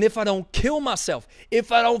hard and if I don't kill myself,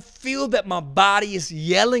 if I don't feel that my body is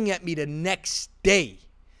yelling at me the next day,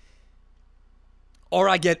 or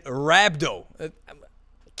I get rhabdo.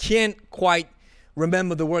 Can't quite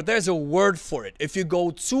remember the word. There's a word for it. If you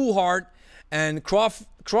go too hard, and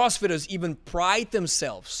CrossFitters even pride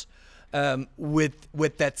themselves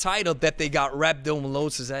with that title that they got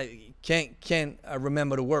rhabdomyolysis. I can't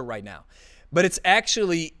remember the word right now. But it's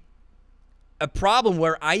actually a problem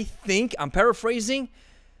where I think, I'm paraphrasing,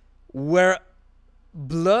 where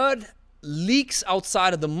blood leaks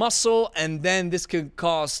outside of the muscle, and then this could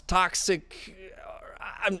cause toxic,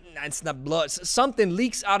 it's not blood, something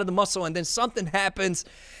leaks out of the muscle, and then something happens,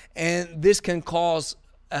 and this can cause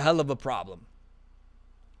a hell of a problem.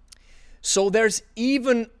 So there's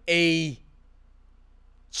even a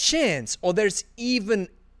chance, or there's even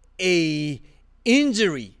a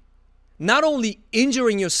injury, not only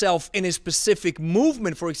injuring yourself in a specific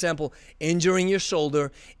movement, for example, injuring your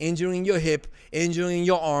shoulder, injuring your hip, injuring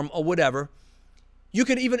your arm, or whatever. You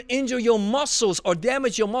can even injure your muscles or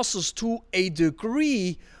damage your muscles to a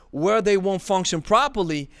degree where they won't function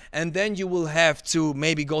properly, and then you will have to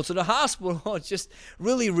maybe go to the hospital or just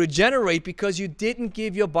really regenerate because you didn't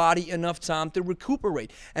give your body enough time to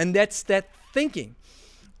recuperate. And that's that thinking.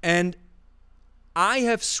 And I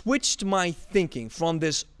have switched my thinking from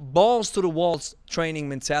this balls to the walls training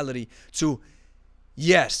mentality to,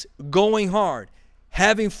 yes, going hard,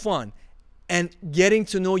 having fun, and getting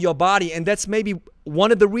to know your body. And that's maybe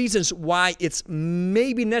one of the reasons why it's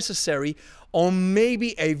maybe necessary or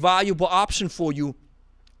maybe a valuable option for you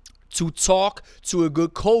to talk to a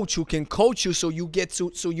good coach who can coach you, so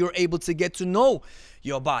you're able to get to know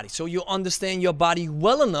your body, so you understand your body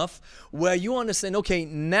well enough where you understand, okay,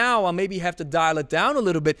 now I maybe have to dial it down a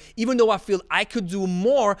little bit, even though I feel I could do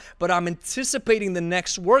more, but I'm anticipating the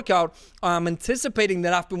next workout. I'm anticipating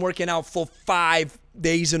that I've been working out for 5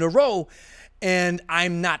 days in a row, and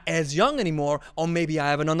I'm not as young anymore, or maybe I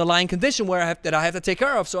have an underlying condition where I have to take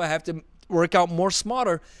care of, so I have to work out more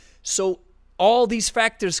smarter. So all these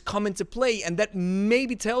factors come into play, and that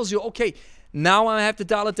maybe tells you, okay, now I have to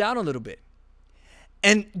dial it down a little bit.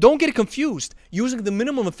 And don't get it confused. Using the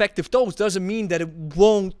minimum effective dose doesn't mean that it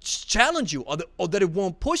won't challenge you or that it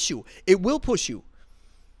won't push you. It will push you.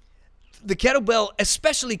 The kettlebell,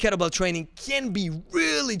 especially kettlebell training, can be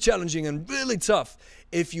really challenging and really tough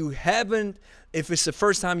if it's the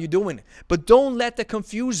first time you're doing it. But don't let that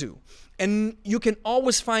confuse you. And you can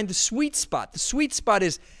always find the sweet spot. The sweet spot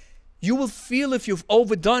is, you will feel if you've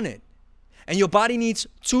overdone it, and your body needs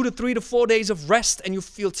 2 to 3 to 4 days of rest, and you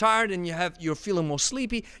feel tired and you're feeling more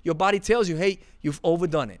sleepy. Your body tells you, hey, you've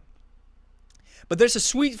overdone it. But there's a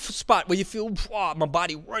sweet spot where you feel, oh, my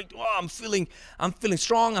body worked. Oh, I'm feeling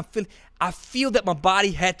strong. I feel that my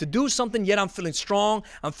body had to do something, yet I'm feeling strong.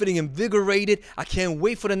 I'm feeling invigorated. I can't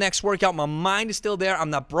wait for the next workout. My mind is still there. I'm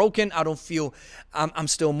not broken. I don't feel, I'm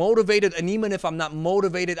still motivated. And even if I'm not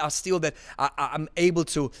motivated, I feel that I'm able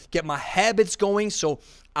to get my habits going. So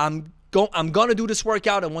I'm going to do this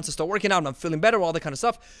workout, and once I start working out, I'm feeling better, all that kind of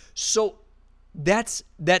stuff. So that's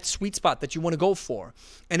that sweet spot that you want to go for.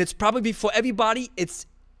 And it's probably for everybody, it's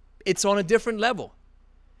on a different level.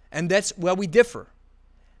 And that's where we differ.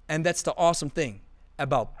 And that's the awesome thing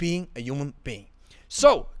about being a human being.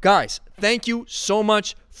 So, guys, thank you so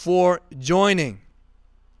much for joining.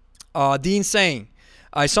 Dean saying,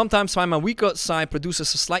 I sometimes find my weaker side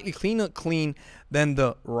produces a slightly cleaner clean than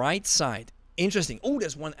the right side. Interesting. Oh,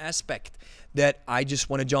 there's one aspect that I just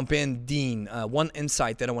want to jump in, Dean. One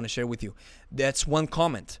insight that I want to share with you. That's one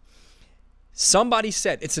comment. Somebody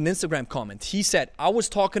said, it's an Instagram comment, he said, I was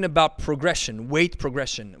talking about progression, weight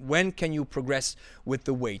progression. When can you progress with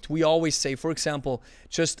the weight? We always say, for example,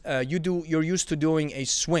 just you're used to doing a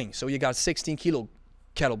swing. So you got 16 kilo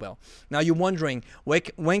kettlebell. Now you're wondering,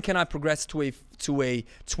 when can I progress to a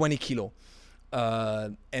 20 kilo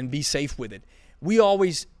and be safe with it? We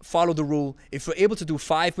always follow the rule. If you're able to do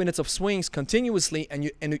 5 minutes of swings continuously and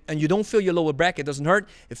you don't feel your lower back, it doesn't hurt,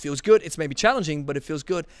 it feels good. It's maybe challenging, but it feels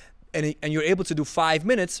good. And you're able to do 5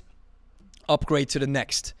 minutes, upgrade to the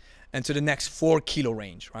next, and to the next 4 kilo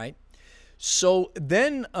range, right? So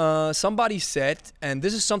then somebody said, and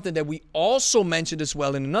this is something that we also mentioned as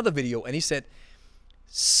well in another video, and he said,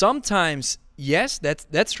 sometimes, yes,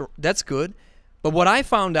 that's good, but what I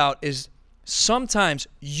found out is sometimes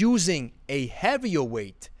using a heavier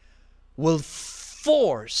weight will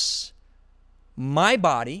force my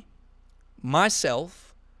body,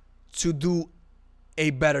 myself, to do a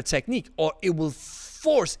better technique, or it will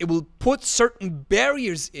put certain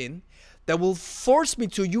barriers in that will force me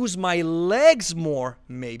to use my legs more.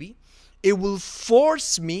 Maybe it will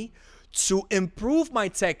force me to improve my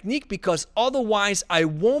technique, because otherwise I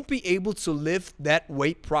won't be able to lift that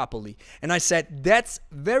weight properly. And I said, that's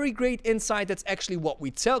very great insight. That's actually what we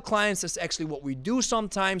tell clients. That's actually what we do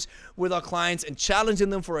sometimes with our clients, and challenging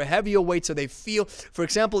them for a heavier weight so they feel, for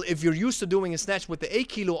example, if you're used to doing a snatch with the 8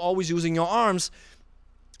 kilo, always using your arms,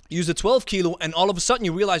 use the 12 kilo, and all of a sudden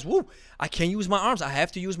you realize, whoa, I can't use my arms. I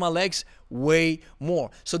have to use my legs way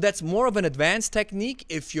more. So that's more of an advanced technique.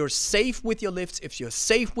 If you're safe with your lifts, if you're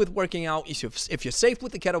safe with working out, if you're safe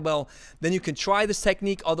with the kettlebell, then you can try this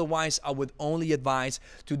technique. Otherwise, I would only advise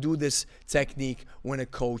to do this technique when a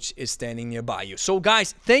coach is standing nearby you. So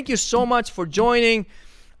guys, thank you so much for joining.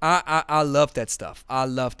 I love that stuff. I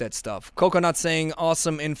love that stuff. Coconut saying,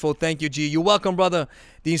 awesome info. Thank you, G. You're welcome, brother.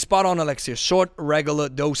 The spot on, Alexia. Short, regular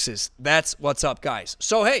doses. That's what's up, guys.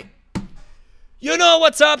 So, hey, you know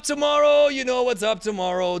what's up tomorrow. You know what's up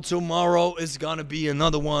tomorrow. Tomorrow is going to be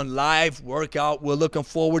another one, live workout. We're looking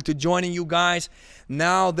forward to joining you guys.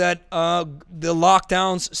 Now that the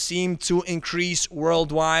lockdowns seem to increase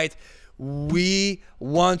worldwide, we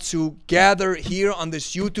want to gather here on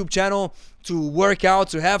this YouTube channel to work out,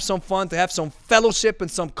 to have some fun, to have some fellowship and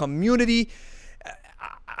some community.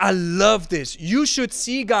 I love this. You should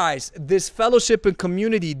see, guys, this fellowship and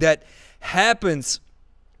community that happens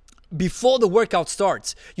before the workout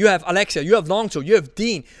starts. You have Alexia, you have Longto, you have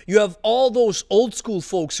Dean, you have all those old school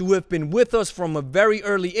folks who have been with us from a very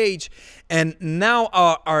early age and now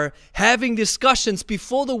are having discussions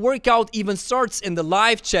before the workout even starts in the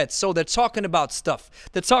live chat. So they're talking about stuff.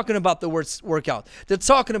 They're talking about the workout. They're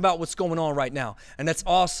talking about what's going on right now. And that's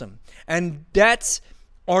awesome. And that's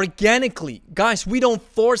organically. Guys, we don't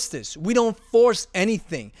force this. We don't force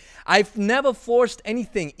anything. I've never forced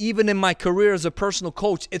anything, even in my career as a personal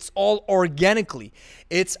coach. It's all organically.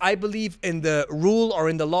 I believe in the rule or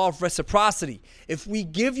in the law of reciprocity. If we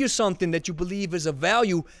give you something that you believe is of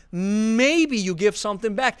value, maybe you give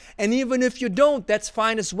something back. And even if you don't, that's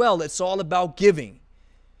fine as well. It's all about giving.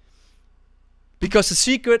 Because the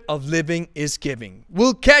secret of living is giving.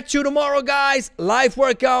 We'll catch you tomorrow, guys. Live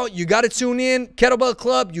workout. You got to tune in. Kettlebell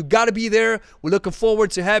Club. You got to be there. We're looking forward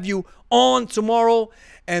to have you on tomorrow.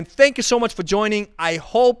 And thank you so much for joining. I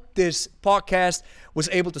hope this podcast was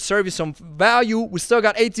able to serve you some value. We still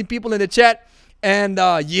got 18 people in the chat. And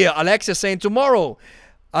yeah, Alexa saying tomorrow.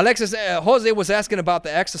 Jose was asking about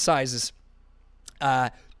the exercises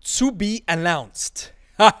to be announced.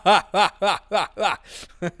 We're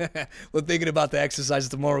thinking about the exercises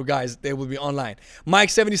tomorrow, guys. They will be online.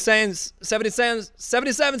 Mike 77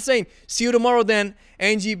 saying, see you tomorrow then.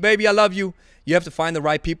 Angie, baby, I love you. You have to find the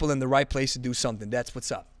right people in the right place to do something. That's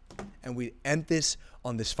what's up. And we end this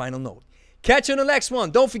on this final note. Catch you on the next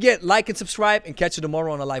one. Don't forget, like and subscribe, and catch you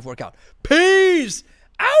tomorrow on a live workout. Peace!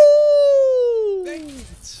 Ow!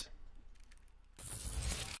 Thanks.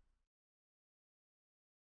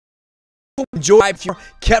 Enjoy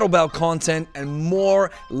kettlebell content and more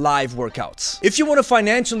live workouts. If you want to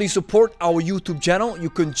financially support our YouTube channel, you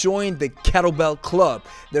can join the Kettlebell Club.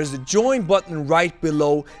 There's a join button right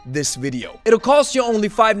below this video. It'll cost you only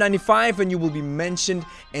 $5.95 and you will be mentioned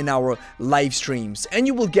in our live streams. And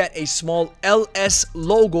you will get a small LS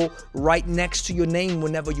logo right next to your name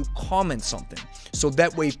whenever you comment something. So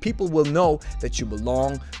that way people will know that you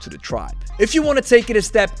belong to the tribe. If you want to take it a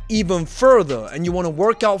step even further and you want to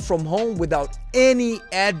work out from home without any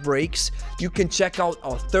ad breaks, you can check out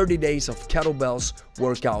our 30 days of kettlebells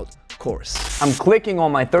workout course. I'm clicking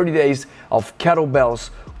on my 30 days of kettlebells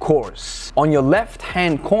course. On your left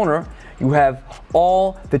hand corner, you have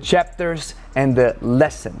all the chapters and the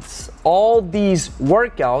lessons. All these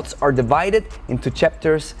workouts are divided into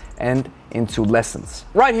chapters and into lessons.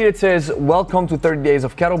 Right here it says, welcome to 30 days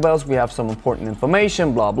of kettlebells. We have some important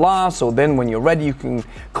information, blah, blah. So then when you're ready, you can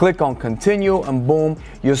click on continue and boom,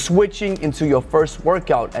 you're switching into your first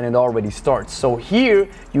workout and it already starts. So here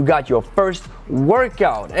you got your first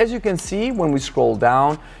workout. As you can see, when we scroll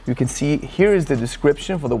down, you can see here is the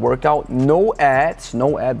description for the workout. No ads,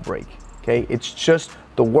 no ad break. Okay, it's just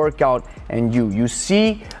the workout and you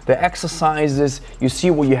see the exercises, you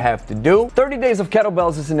see what you have to do. 30 Days of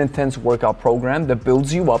Kettlebells is an intense workout program that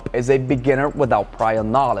builds you up as a beginner without prior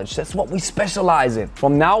knowledge. That's what we specialize in.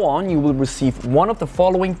 From now on, you will receive one of the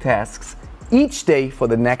following tasks each day for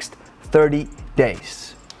the next 30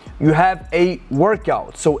 days. You have a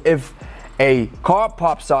workout. So if a card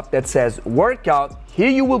pops up that says workout, here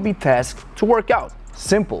you will be tasked to work out.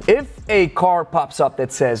 Simple. If a card pops up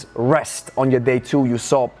that says rest on your day 2 you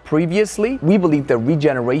saw previously, we believe that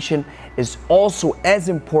regeneration is also as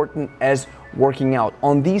important as working out.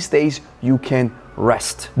 On these days, you can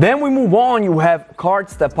rest. Then we move on, you have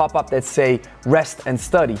cards that pop up that say rest and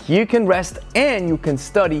study. You can rest and you can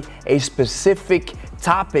study a specific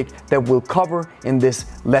topic that we'll cover in this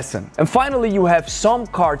lesson. And finally, you have some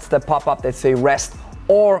cards that pop up that say rest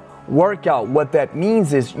or workout. What that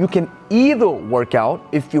means is you can either work out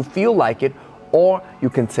if you feel like it, or you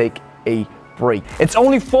can take a break. It's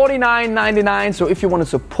only $49.99, so if you want to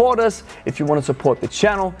support us, if you want to support the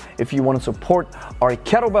channel, if you want to support our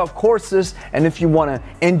kettlebell courses, and if you want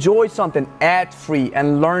to enjoy something ad-free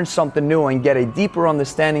and learn something new and get a deeper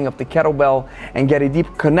understanding of the kettlebell and get a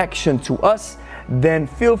deep connection to us, then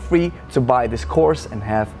feel free to buy this course and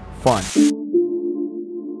have fun.